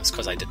 Yeah, it's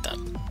because I did that.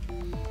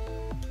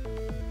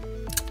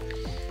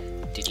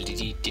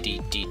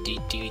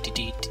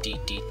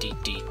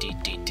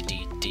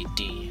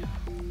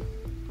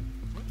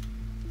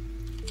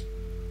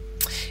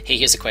 Hey,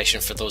 here's a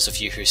question for those of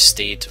you who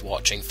stayed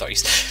watching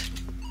 30.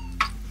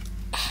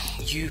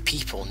 You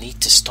people need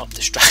to stop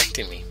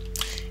distracting me.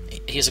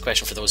 Here's a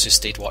question for those who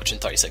stayed watching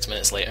 36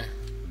 minutes later.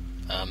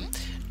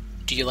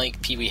 Do you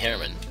like Pee Wee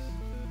Herman?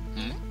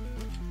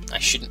 I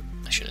shouldn't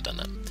have done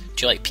that.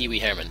 Do you like Pee Wee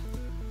Herman?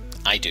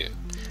 I do.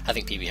 I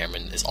think Pee Wee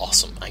Herman is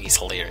awesome. I think he's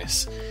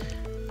hilarious.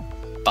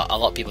 But a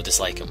lot of people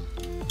dislike him.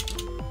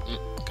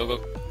 Go.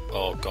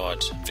 Oh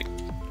god.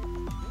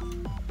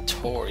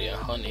 Victoria,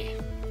 honey.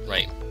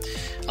 Right.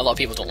 A lot of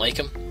people don't like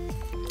him.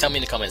 Tell me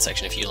in the comment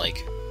section if you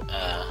like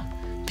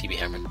Pee Wee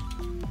Herman.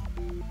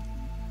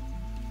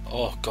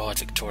 Oh god,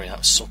 Victoria, that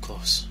was so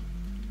close.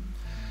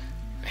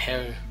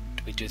 How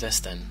do we do this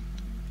then?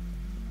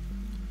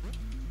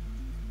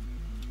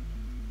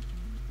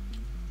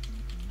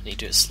 I need to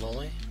do it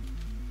slowly.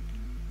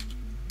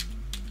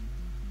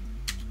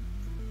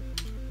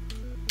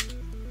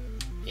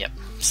 Yep,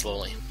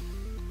 slowly.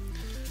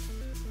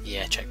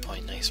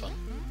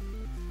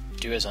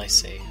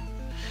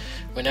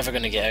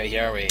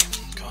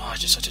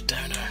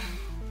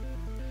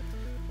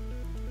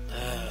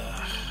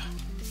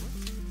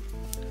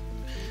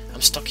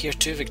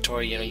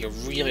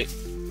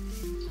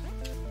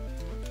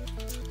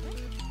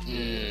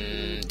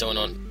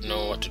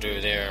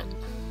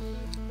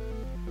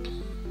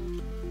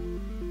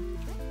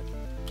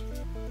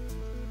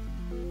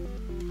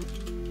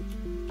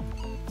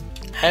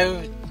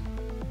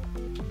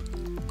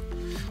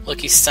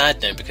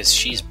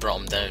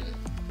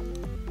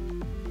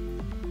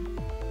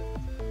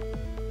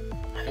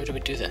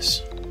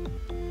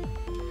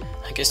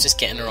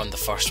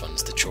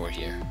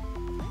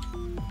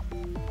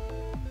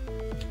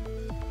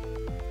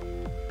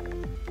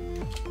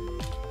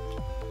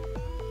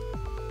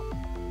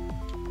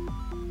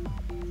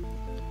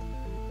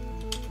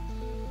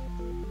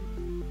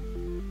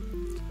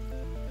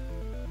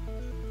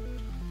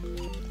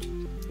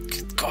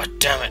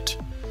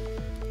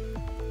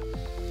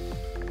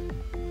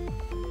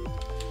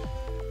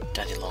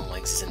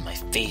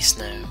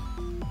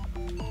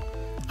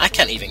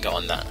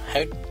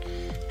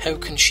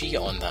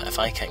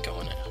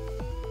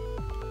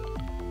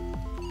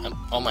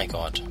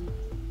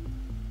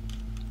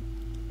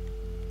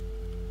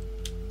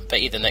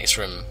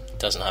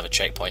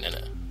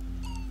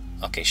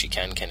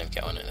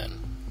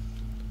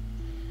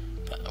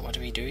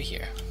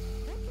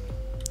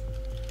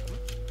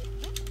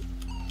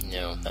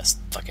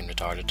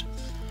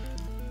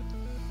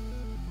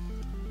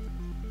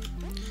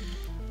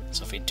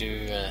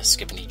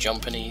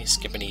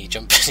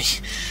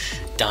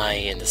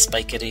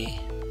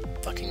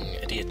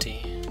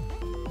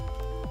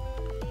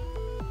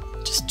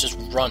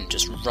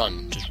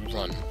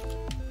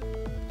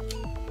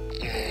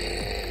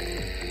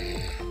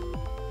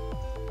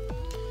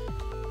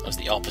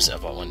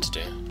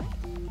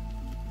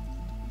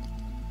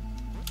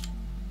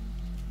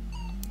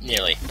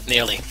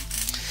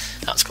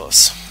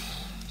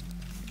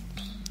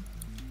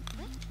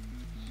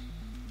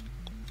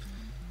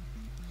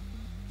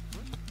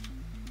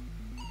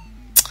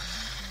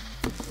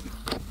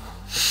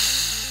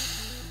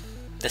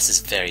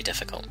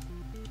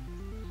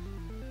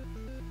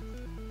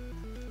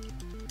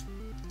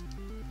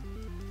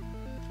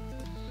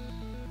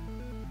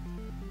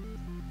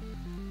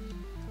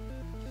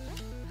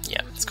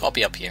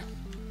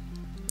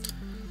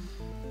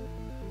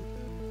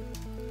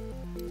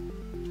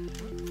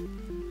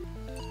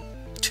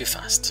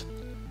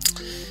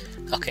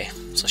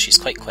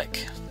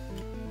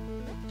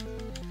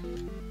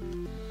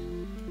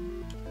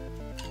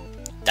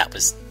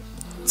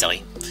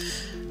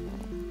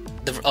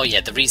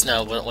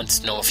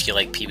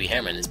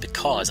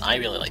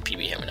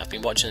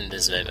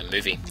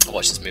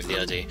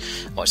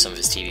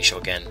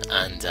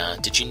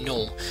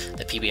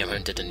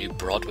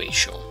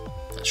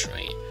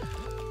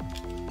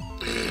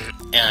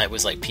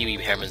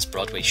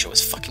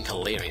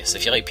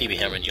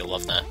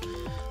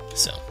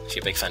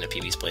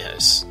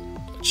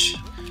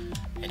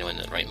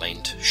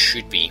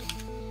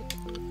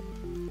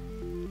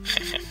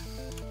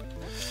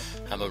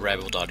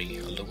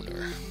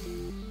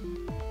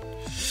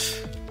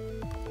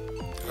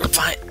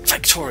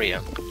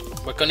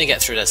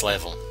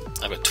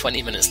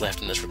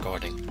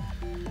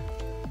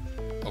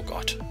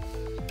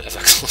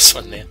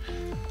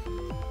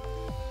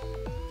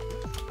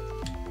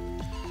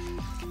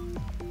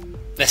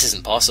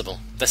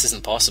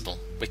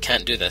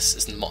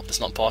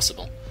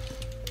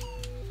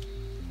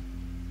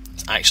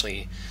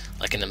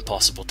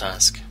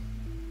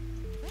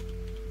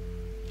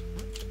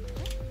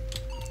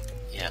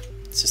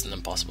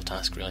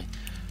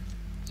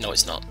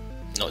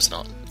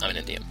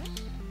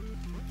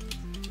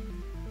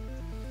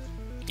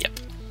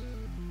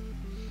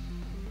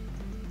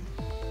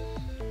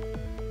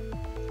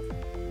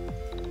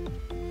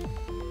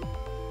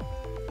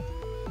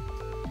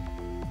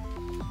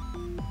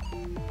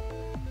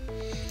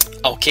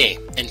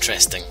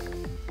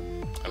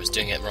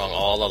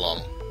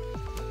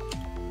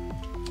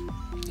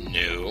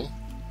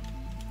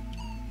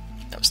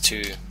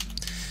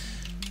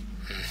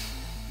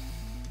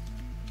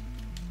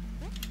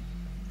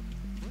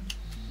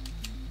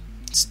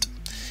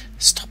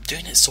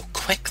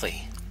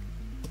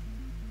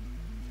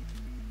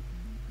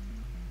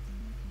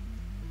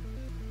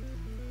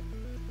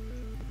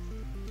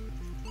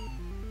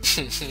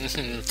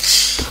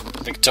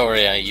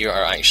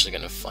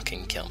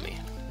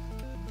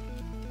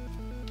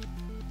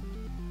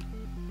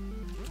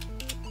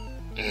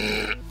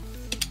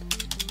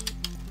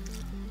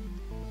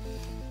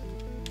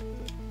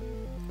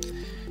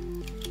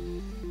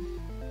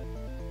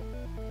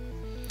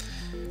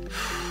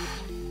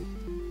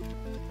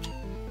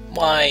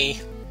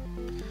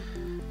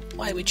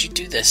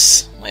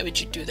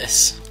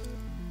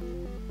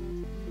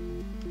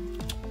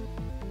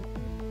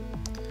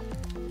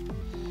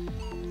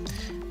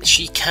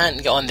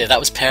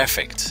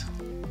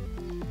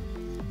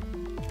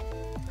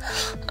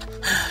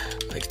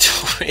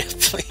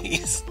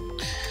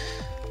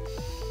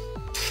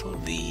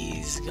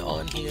 Please, get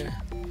on here.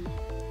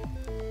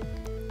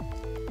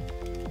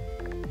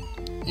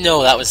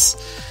 No, that was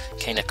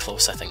kind of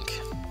close, I think.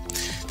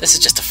 This is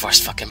just the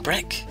first fucking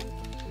brick.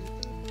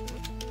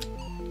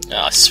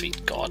 Ah,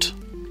 sweet God.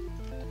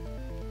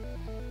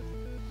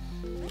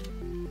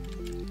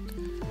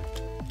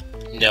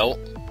 No.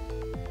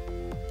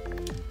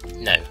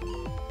 No.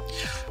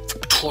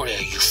 Victoria,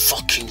 you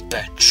fucking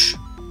bitch.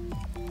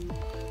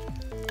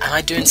 Am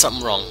I doing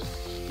something wrong?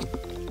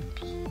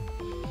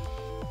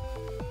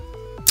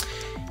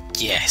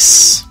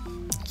 Yes.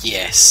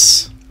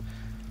 Yes.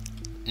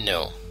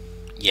 No.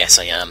 Yes,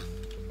 I am.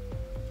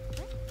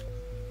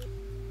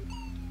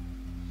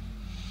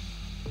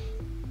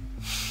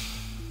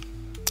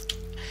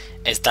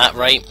 Is that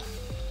right?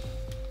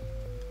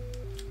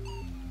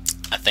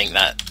 I think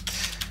that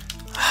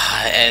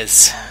it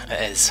is.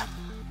 It is.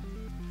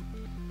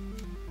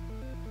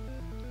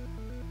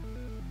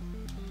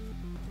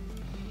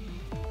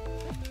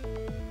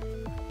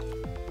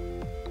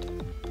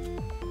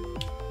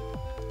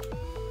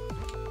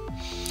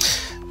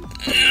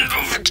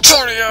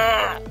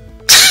 Victoria!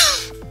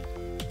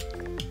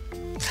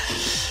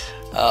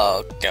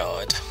 Oh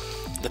God,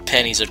 the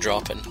pennies are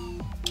dropping.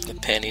 The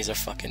pennies are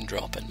fucking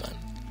dropping, man.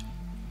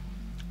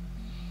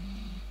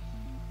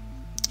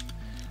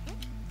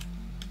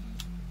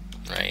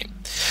 Right.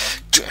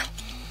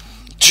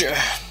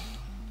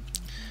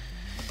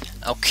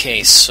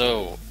 Okay,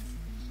 so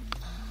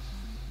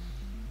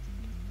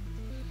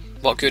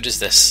what good is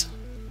this?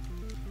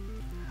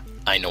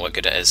 I know what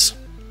good it is.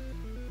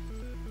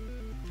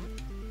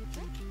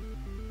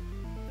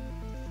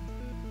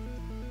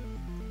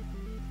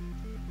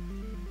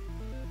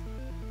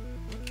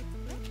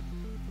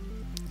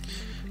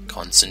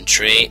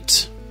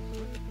 Concentrate.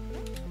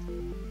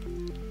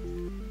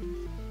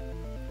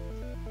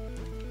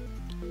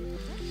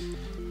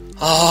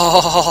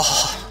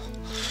 Oh.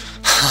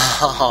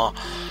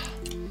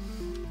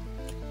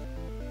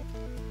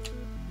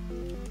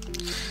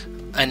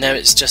 And now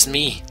it's just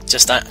me.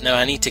 Just that. Now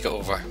I need to get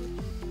over.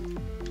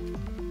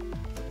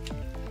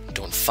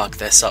 Don't fuck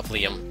this up,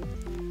 Liam.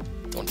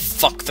 Don't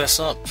fuck this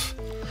up.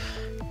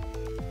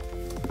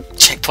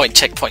 Checkpoint,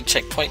 checkpoint,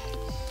 checkpoint.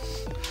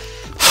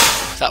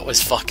 That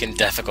was fucking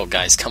difficult,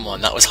 guys. Come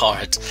on, that was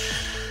hard.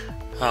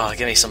 Oh,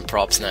 give me some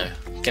props now.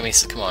 Give me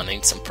some. Come on, I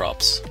need some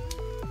props.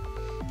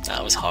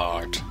 That was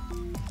hard.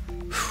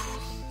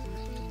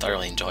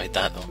 Thoroughly enjoyed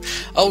that though.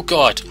 Oh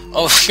God!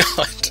 Oh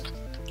God!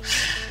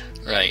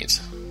 Right.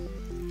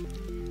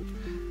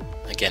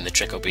 Again, the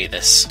trick will be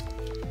this.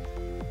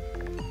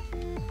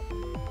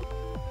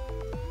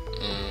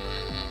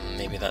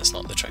 Maybe that's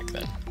not the trick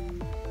then.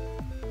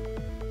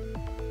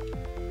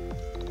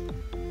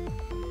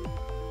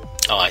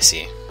 Oh, I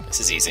see. This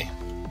is easy.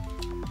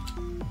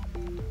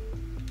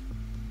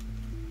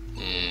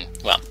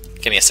 Well,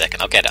 give me a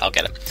second. I'll get it. I'll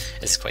get it.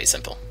 This is quite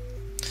simple.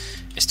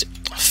 It's just,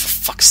 oh, for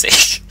fuck's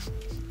sake.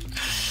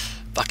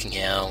 Fucking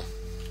hell.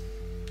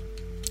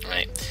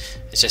 Right.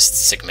 It's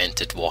just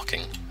segmented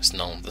walking. There's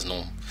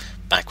no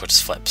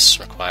backwards flips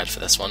required for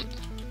this one.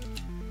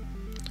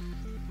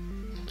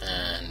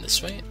 And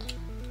this way.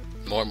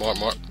 More.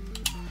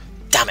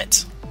 Damn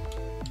it.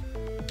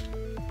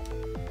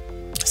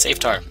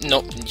 Saved her.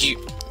 No,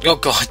 you. Oh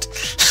God.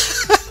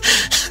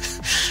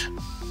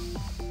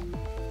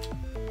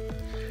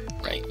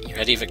 Right, you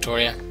ready,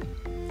 Victoria?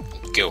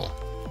 Go.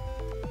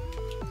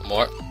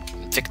 More.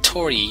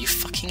 Victoria, you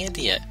fucking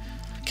idiot.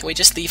 Can we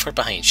just leave her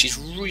behind? She's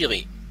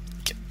really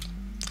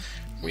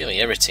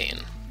irritating.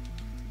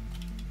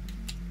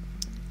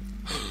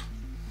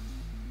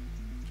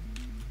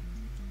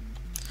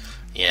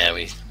 Yeah,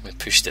 we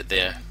pushed it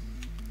there.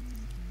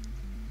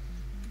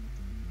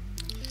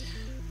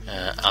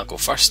 I'll go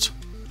first.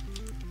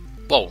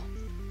 Whoa.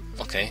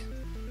 Okay.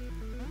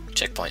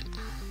 Checkpoint.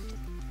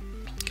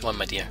 Come on,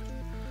 my dear.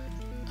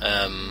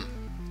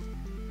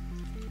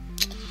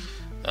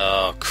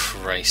 Oh,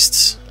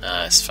 Christ.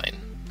 It's fine.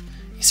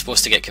 You're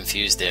supposed to get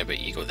confused there, but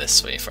you go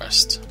this way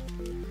first.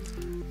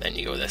 Then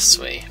you go this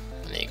way.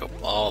 And then you go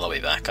all the way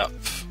back up.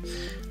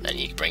 And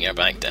you bring her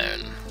back down.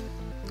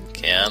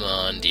 Come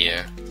on,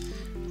 dear.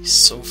 You're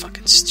so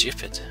fucking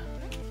stupid.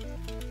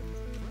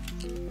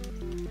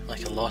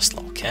 Like a lost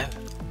little cow.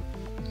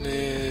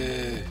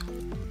 Moo.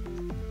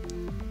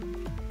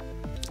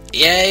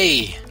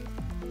 Yay!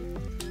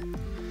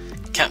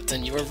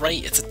 Captain, you were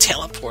right, it's a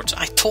teleporter.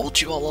 I told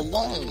you all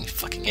along, you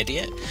fucking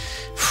idiot.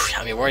 Whew,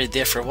 had me worried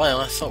there for a while.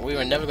 I thought we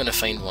were never going to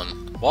find one.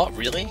 What,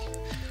 really?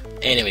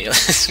 Anyway,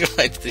 let's go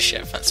back to the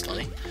ship, that's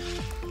funny.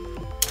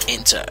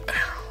 Enter.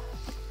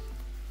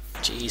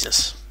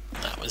 Jesus.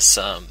 That was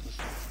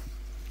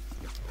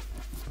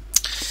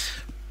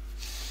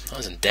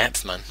in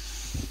depth, man.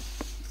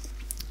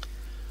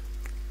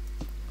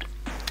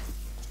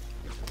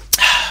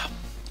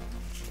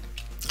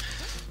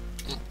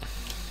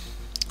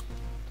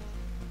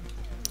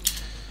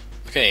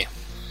 Okay.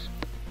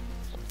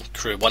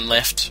 Crew 1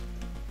 left.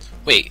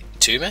 Wait,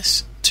 2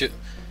 miss? 2.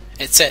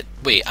 It said,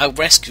 wait, I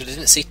rescued, it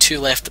didn't say 2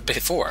 left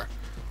before.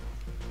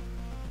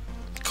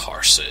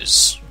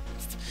 Curses.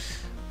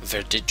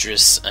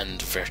 Verdigris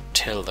and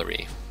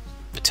Vertillery.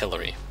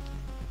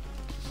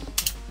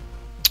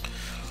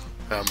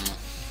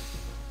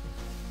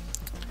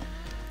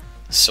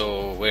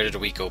 So where did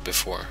we go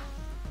before?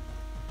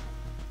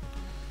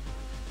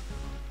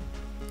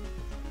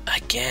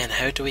 Again,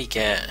 how do we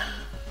get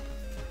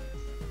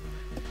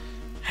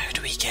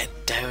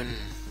down?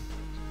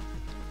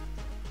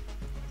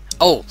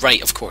 Oh,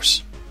 right, of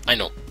course. I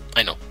know.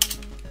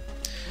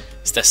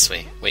 It's this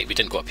way. Wait, we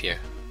didn't go up here.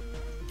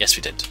 Yes,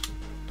 we did.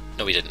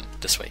 No, we didn't.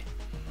 This way.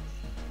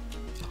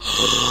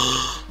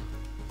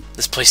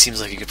 This place seems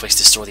like a good place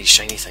to store these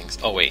shiny things.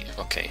 Oh wait,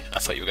 okay. I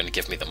thought you were going to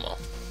give me them all.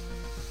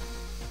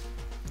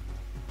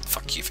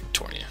 Fuck you,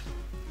 Victoria.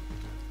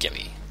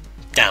 Gimme.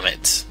 Damn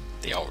it.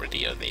 They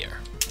already are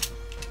there.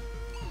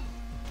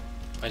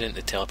 Why didn't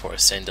the teleporter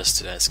send us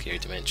to that scary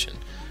dimension?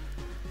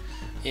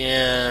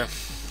 Yeah.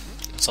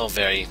 It's all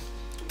very,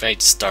 very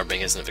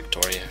disturbing, isn't it,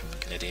 Victoria?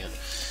 Fucking idiot.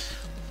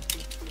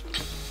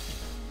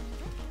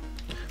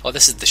 Oh,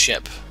 this is the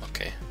ship.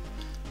 Okay.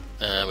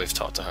 We've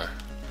talked to her.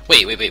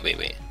 Wait.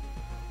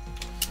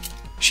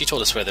 She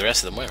told us where the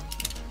rest of them were.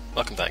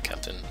 Welcome back,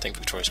 Captain. I think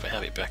Victoria's quite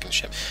happy back in the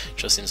ship.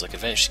 She just seems like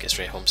adventure. She gets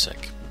very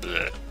homesick.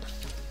 Blech.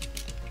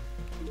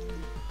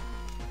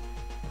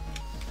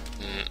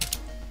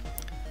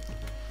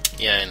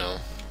 Yeah, I know.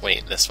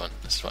 Wait, this one.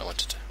 This is what I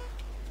wanted to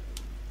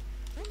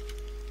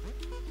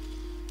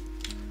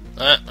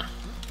do.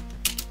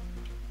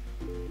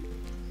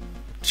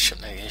 Ship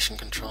navigation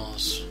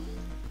controls.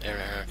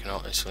 Error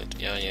cannot isolate.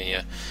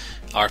 Yeah.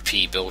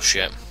 RP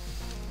bullshit.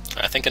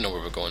 I think I know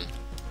where we're going.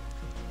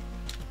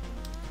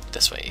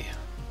 This way.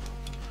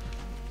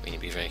 We need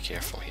to be very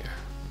careful here.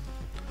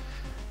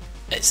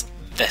 It's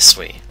this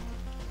way.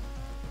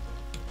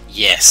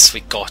 Yes, we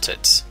got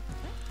it.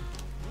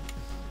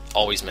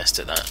 Always missed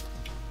it, that.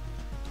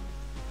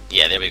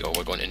 Yeah, there we go.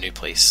 We're going to a new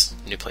place.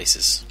 New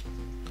places.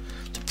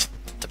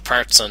 The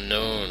parts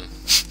unknown.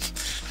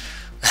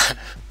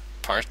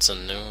 Parts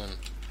unknown.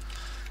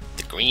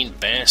 The green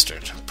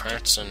bastard.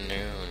 Parts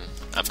unknown.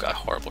 I've got a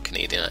horrible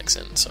Canadian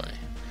accent, sorry.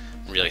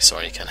 I'm really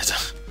sorry, Canada.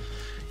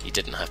 You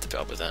didn't have to put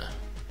up with that.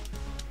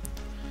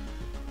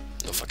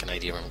 No fucking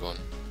idea where I'm going.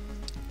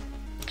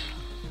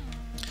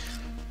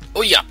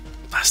 Oh yeah!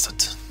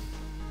 Bastard.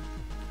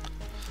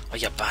 Oh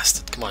yeah,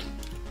 bastard. Come on.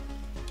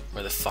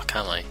 Where the fuck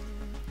am I?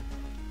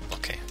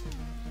 Okay.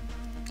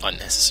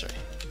 Unnecessary.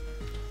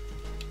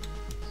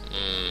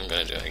 I'm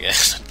gonna do it again.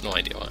 No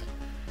idea why.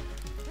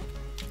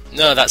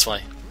 No, that's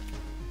why.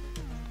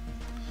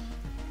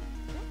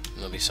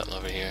 There'll be something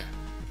over here.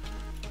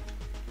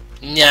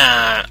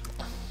 Nah.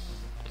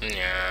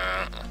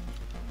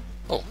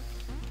 Oh.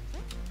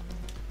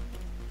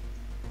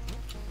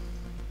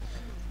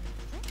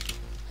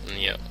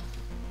 Yep.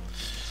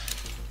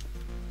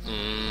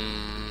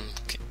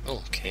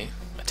 Okay.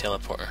 A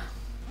teleporter.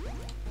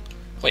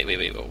 Wait.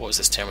 What was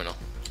this terminal?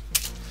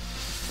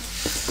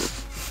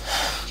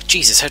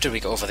 Jesus, how did we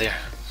go over there?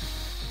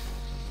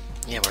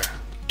 Yeah, we're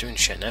doing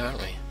shit now, aren't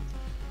we?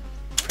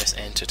 Press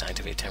enter to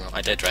activate terminal.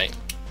 I did, right?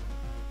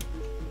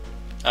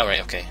 Oh,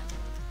 right, okay.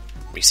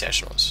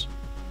 Research notes.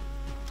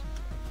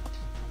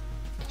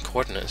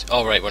 Coordinates.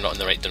 Oh, right, we're not in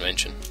the right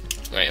dimension.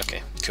 Right,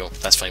 okay, cool.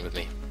 That's fine with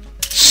me.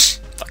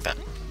 Fuck that.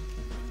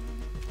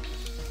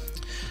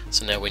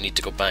 So now we need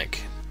to go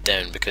back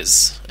down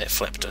because it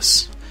flipped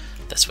us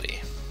this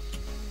way.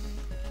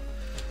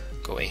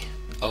 Go away.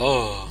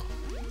 Oh!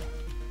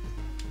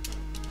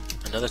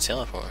 Another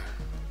teleporter.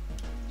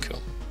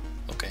 Cool.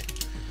 Okay.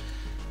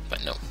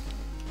 But no.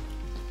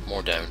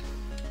 More down.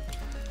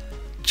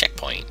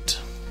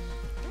 Checkpoint.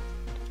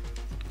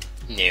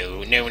 No.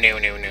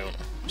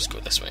 Let's go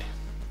this way.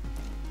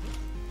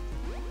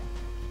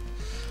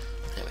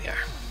 There we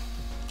are.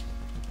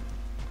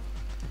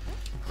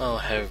 Oh,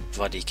 how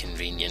bloody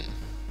convenient.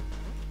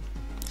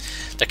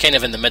 They're kind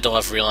of in the middle,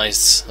 I've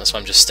realised. That's why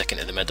I'm just sticking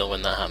to the middle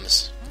when that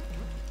happens.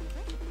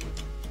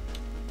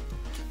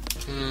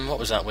 What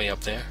was that way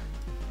up there?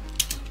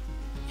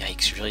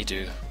 Yikes, you really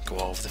do go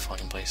all over the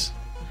fucking place.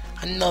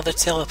 Another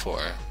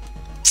teleporter.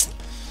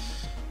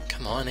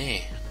 Come on,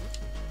 eh?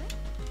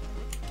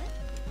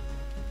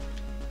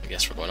 I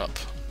guess we're going up.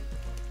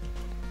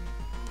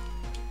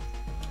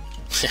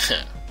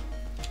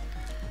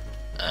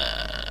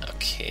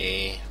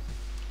 Okay.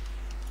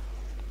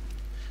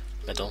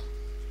 Middle.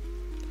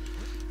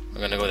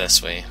 We're gonna go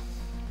this way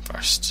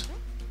first.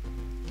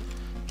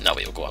 No,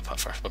 we'll go up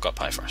first. We'll go up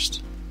high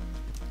first.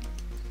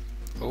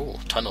 Oh,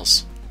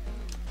 tunnels.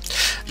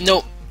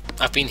 No,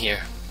 I've been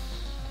here.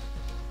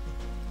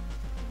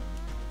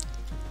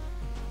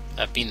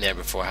 I've been there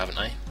before, haven't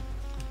I?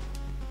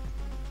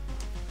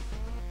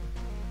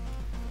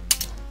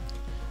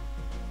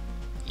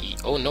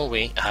 Oh, no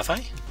way. Have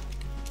I?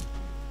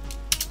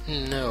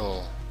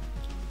 No.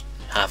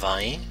 Have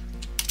I?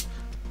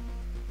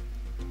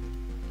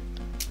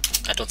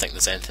 I don't think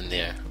there's anything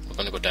there. We're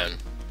going to go down.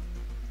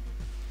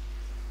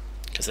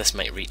 Because this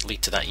might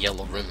lead to that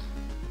yellow room.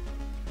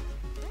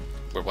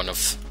 Where one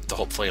of the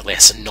hopefully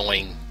less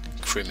annoying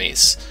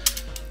crewmates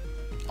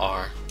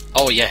are.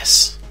 Oh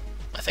yes!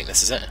 I think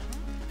this is it.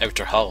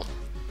 Outer hull.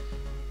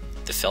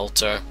 the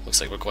filter.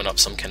 Looks like we're going up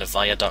some kind of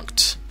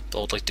viaduct. I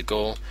would like to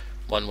go.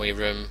 One-way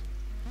room.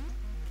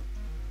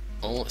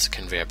 Oh, it's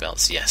conveyor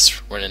belts.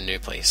 Yes, we're in a new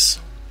place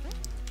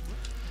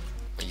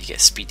where you get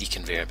speedy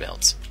conveyor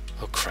belts.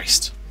 Oh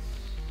Christ.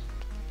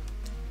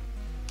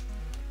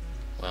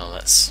 Well,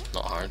 that's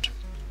not hard.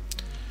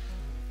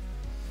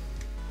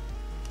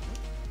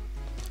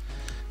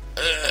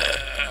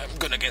 I'm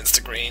going against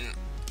the grain.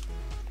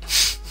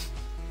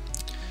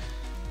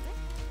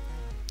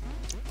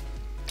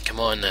 Come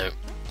on now.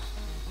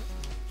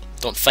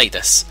 Don't fight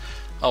this.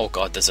 Oh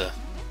god, we're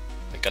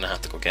gonna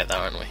have to go get that,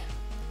 aren't we?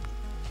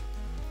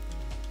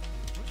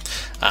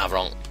 Ah,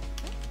 wrong.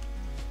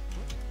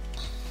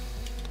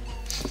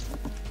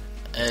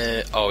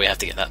 Oh, we have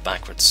to get that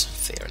backwards.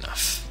 Fair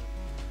enough.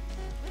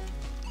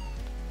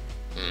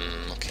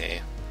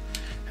 Okay.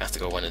 I have to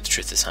go when the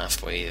truth is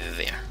halfway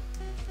there.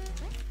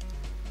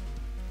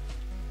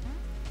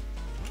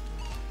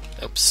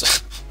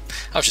 Oops.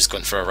 I was just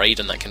going for a ride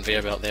on that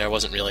conveyor belt there. I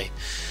wasn't really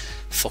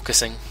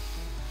focusing.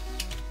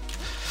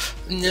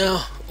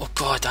 No. Oh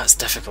god, that's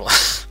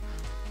difficult.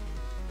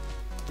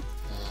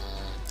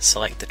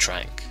 Select the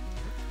track.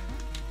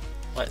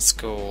 Let's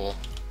go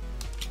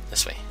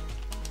this way.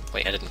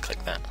 Wait, I didn't click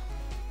that.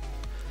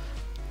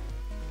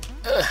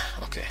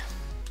 Okay.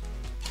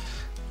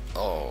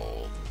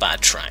 Oh,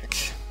 bad track.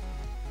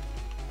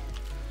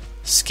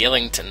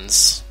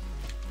 Skeletons.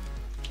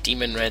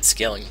 Demon red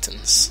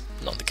skeletons.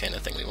 Not the kind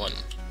of thing we want.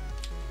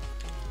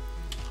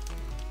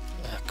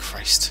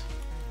 Christ.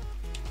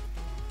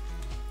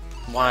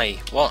 Why?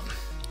 What?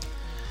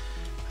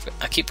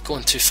 I keep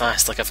going too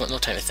fast, like I've got no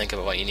time to think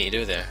about what you need to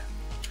do there.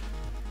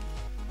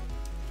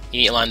 You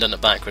need to land on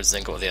it backwards,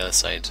 then go to the other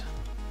side.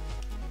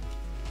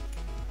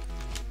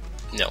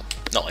 No,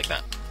 not like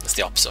that. That's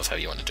the opposite of how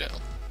you want to do it.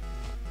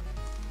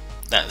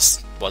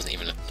 That wasn't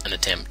even an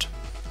attempt.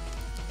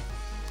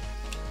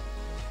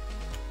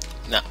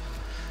 No.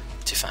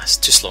 Too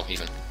fast, too slow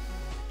even.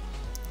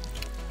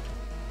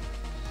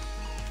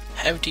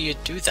 How do you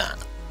do that?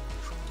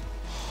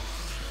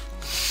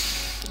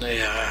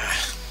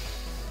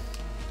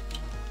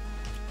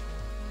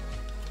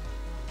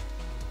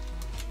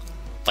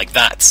 Like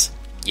that?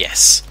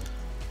 Yes.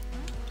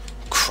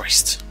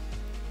 Christ.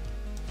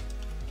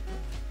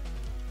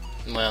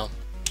 Well,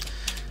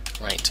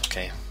 right,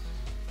 okay.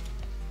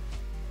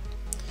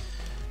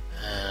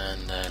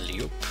 And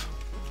loop.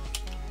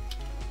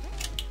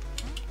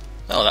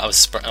 Oh, I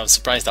was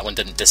surprised that one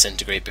didn't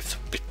disintegrate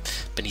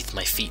beneath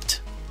my feet.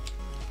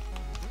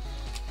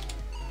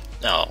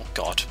 Oh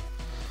god.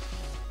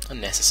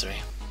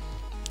 Unnecessary.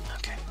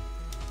 Okay.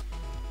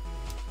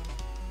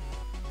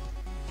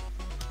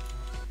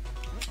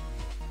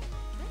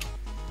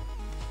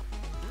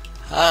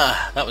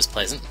 Ah, that was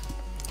pleasant.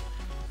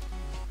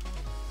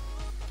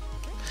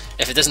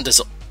 If it doesn't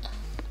dissolve...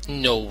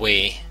 No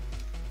way.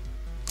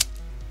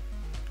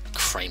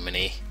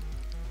 Criminy.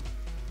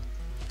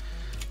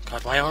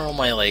 God, why are all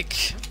my,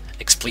 like,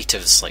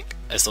 expletives, like,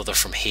 as though they're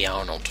from Hey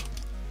Arnold?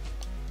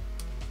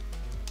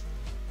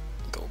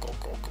 Go, go,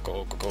 go,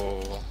 go, go,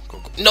 go, go,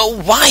 go. No,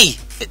 why?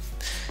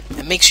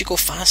 It makes you go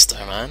faster,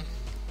 man.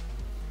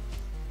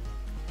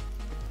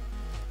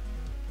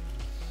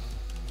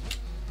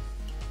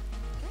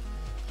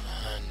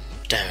 And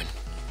down.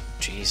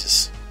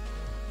 Jesus.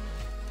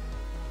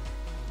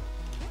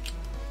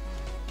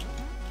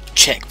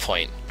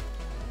 Checkpoint.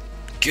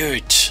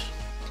 Good.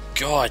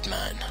 God,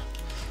 man.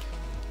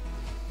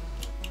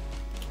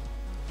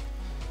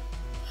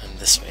 And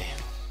this way.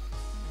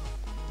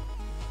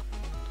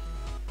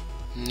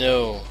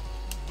 No.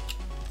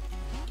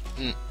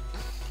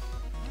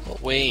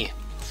 What way?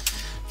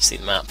 See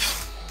the map.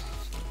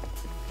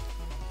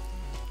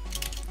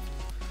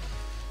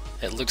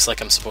 It looks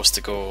like I'm supposed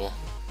to go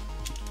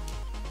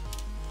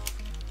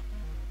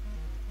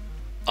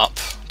up,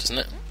 doesn't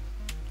it?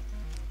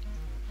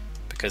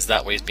 Because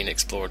that way's been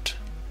explored.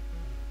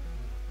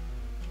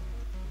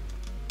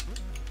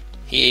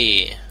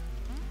 Hey.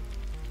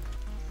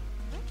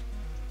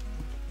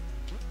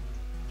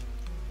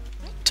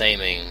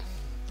 Timing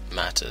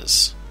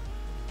matters.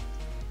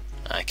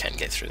 I can't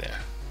get through there.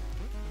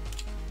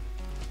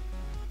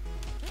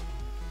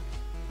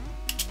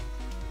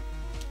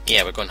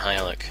 Yeah, we're going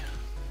higher, look.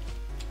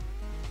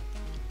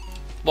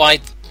 Why?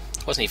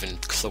 Wasn't even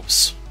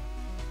close.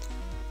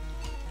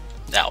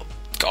 Oh,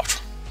 God.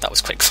 That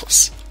was quite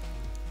close.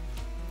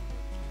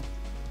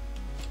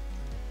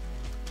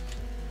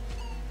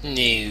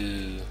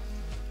 No.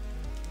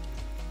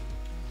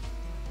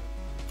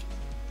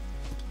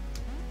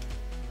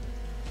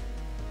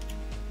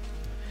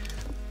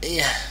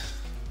 Yeah.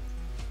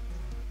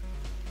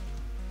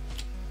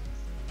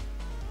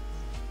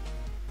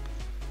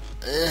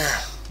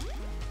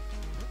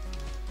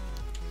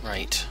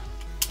 Right.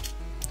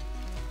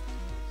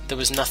 There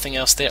was nothing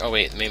else there. Oh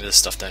wait, maybe there's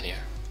stuff down here.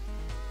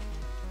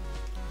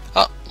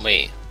 Oh,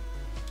 wait.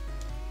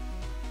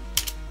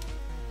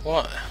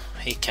 What?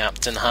 Hey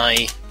Captain,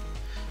 hi.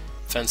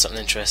 Found something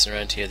interesting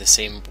around here. The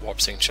same warp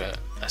signature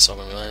I saw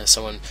when we landed.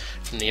 Someone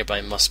from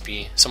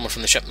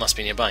the ship must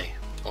be nearby.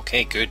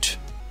 Okay, good.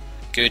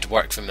 Good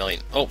work,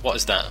 Vermilion. Oh, what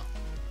is that?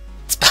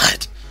 It's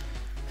bad.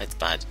 It's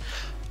bad.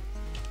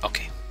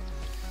 Okay.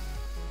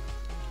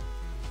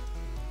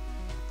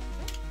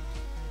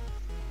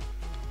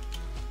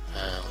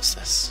 What's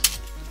this?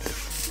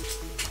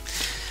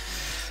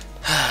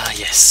 Ah,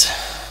 yes.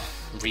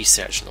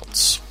 Research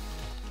notes.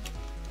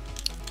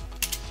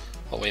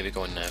 What way are we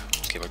going now?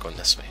 Okay, we're going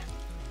this way.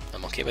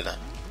 I'm okay with that.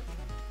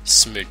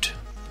 Smooth.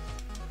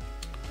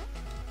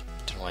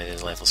 Don't know why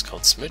the level's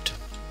called Smooth.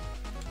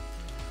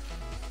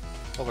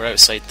 Oh, we're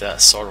outside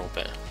that sorrel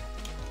bit.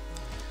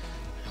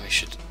 And we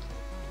should...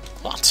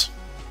 What?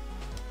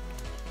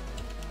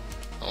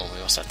 Oh,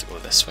 we also have to go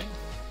this way.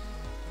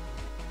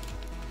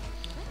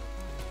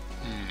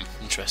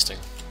 Interesting.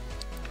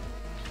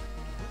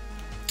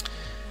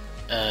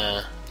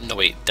 No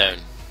wait, down.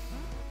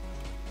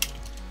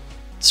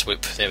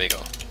 Swoop, there we go.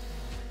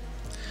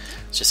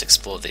 Let's just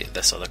explore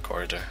this other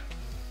corridor.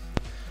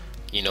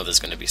 You know there's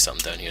going to be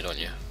something down here, don't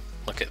you?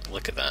 Look at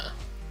that.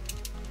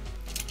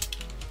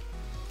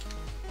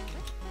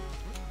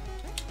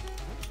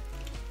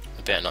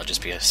 It better not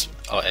just be a...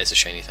 Oh, it is a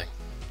shiny thing.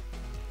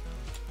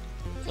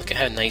 Look at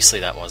how nicely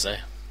that was, eh?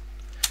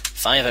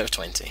 5 out of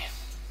 20.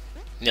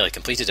 Nearly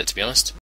completed it, to be honest.